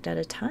project at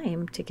a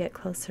time to get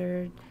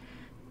closer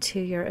to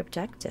your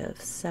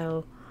objectives.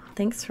 So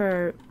thanks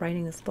for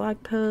writing this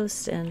blog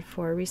post and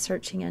for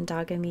researching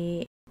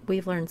endogamy.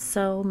 We've learned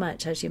so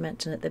much, as you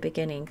mentioned at the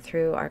beginning,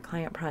 through our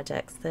client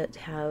projects that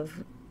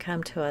have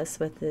come to us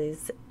with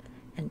these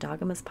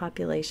endogamous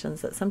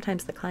populations that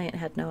sometimes the client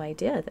had no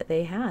idea that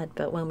they had.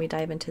 But when we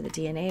dive into the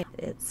DNA,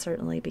 it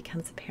certainly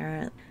becomes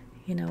apparent.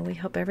 You know, we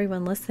hope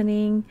everyone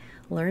listening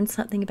learns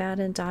something about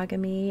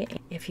endogamy.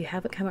 If you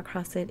haven't come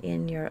across it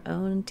in your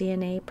own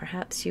DNA,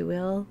 perhaps you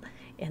will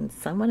in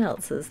someone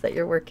else's that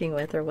you're working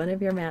with or one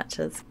of your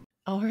matches.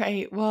 All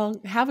right.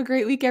 Well, have a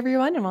great week,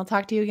 everyone, and we'll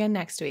talk to you again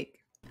next week.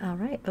 All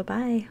right.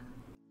 Bye-bye.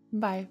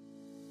 Bye.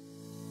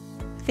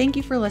 Thank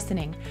you for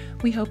listening.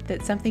 We hope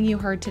that something you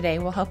heard today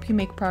will help you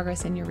make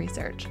progress in your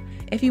research.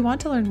 If you want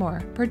to learn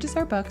more, purchase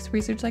our books,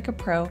 Research Like a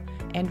Pro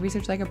and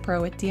Research Like a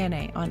Pro with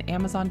DNA on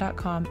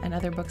Amazon.com and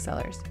other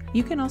booksellers.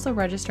 You can also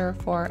register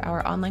for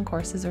our online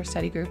courses or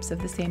study groups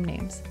of the same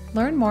names.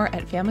 Learn more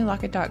at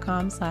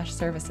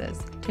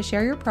familylocket.com/services. To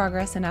share your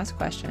progress and ask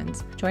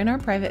questions, join our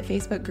private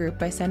Facebook group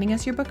by sending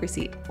us your book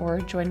receipt or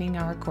joining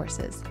our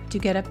courses. To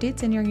get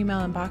updates in your email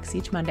inbox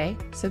each Monday,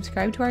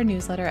 subscribe to our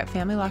newsletter at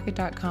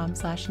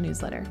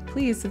familylocket.com/newsletter.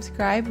 Please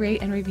subscribe,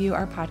 rate, and review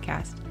our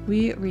podcast.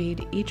 We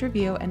read each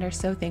review and are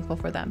so thankful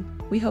for them.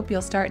 We hope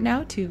you'll start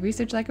now to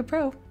research like a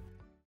pro.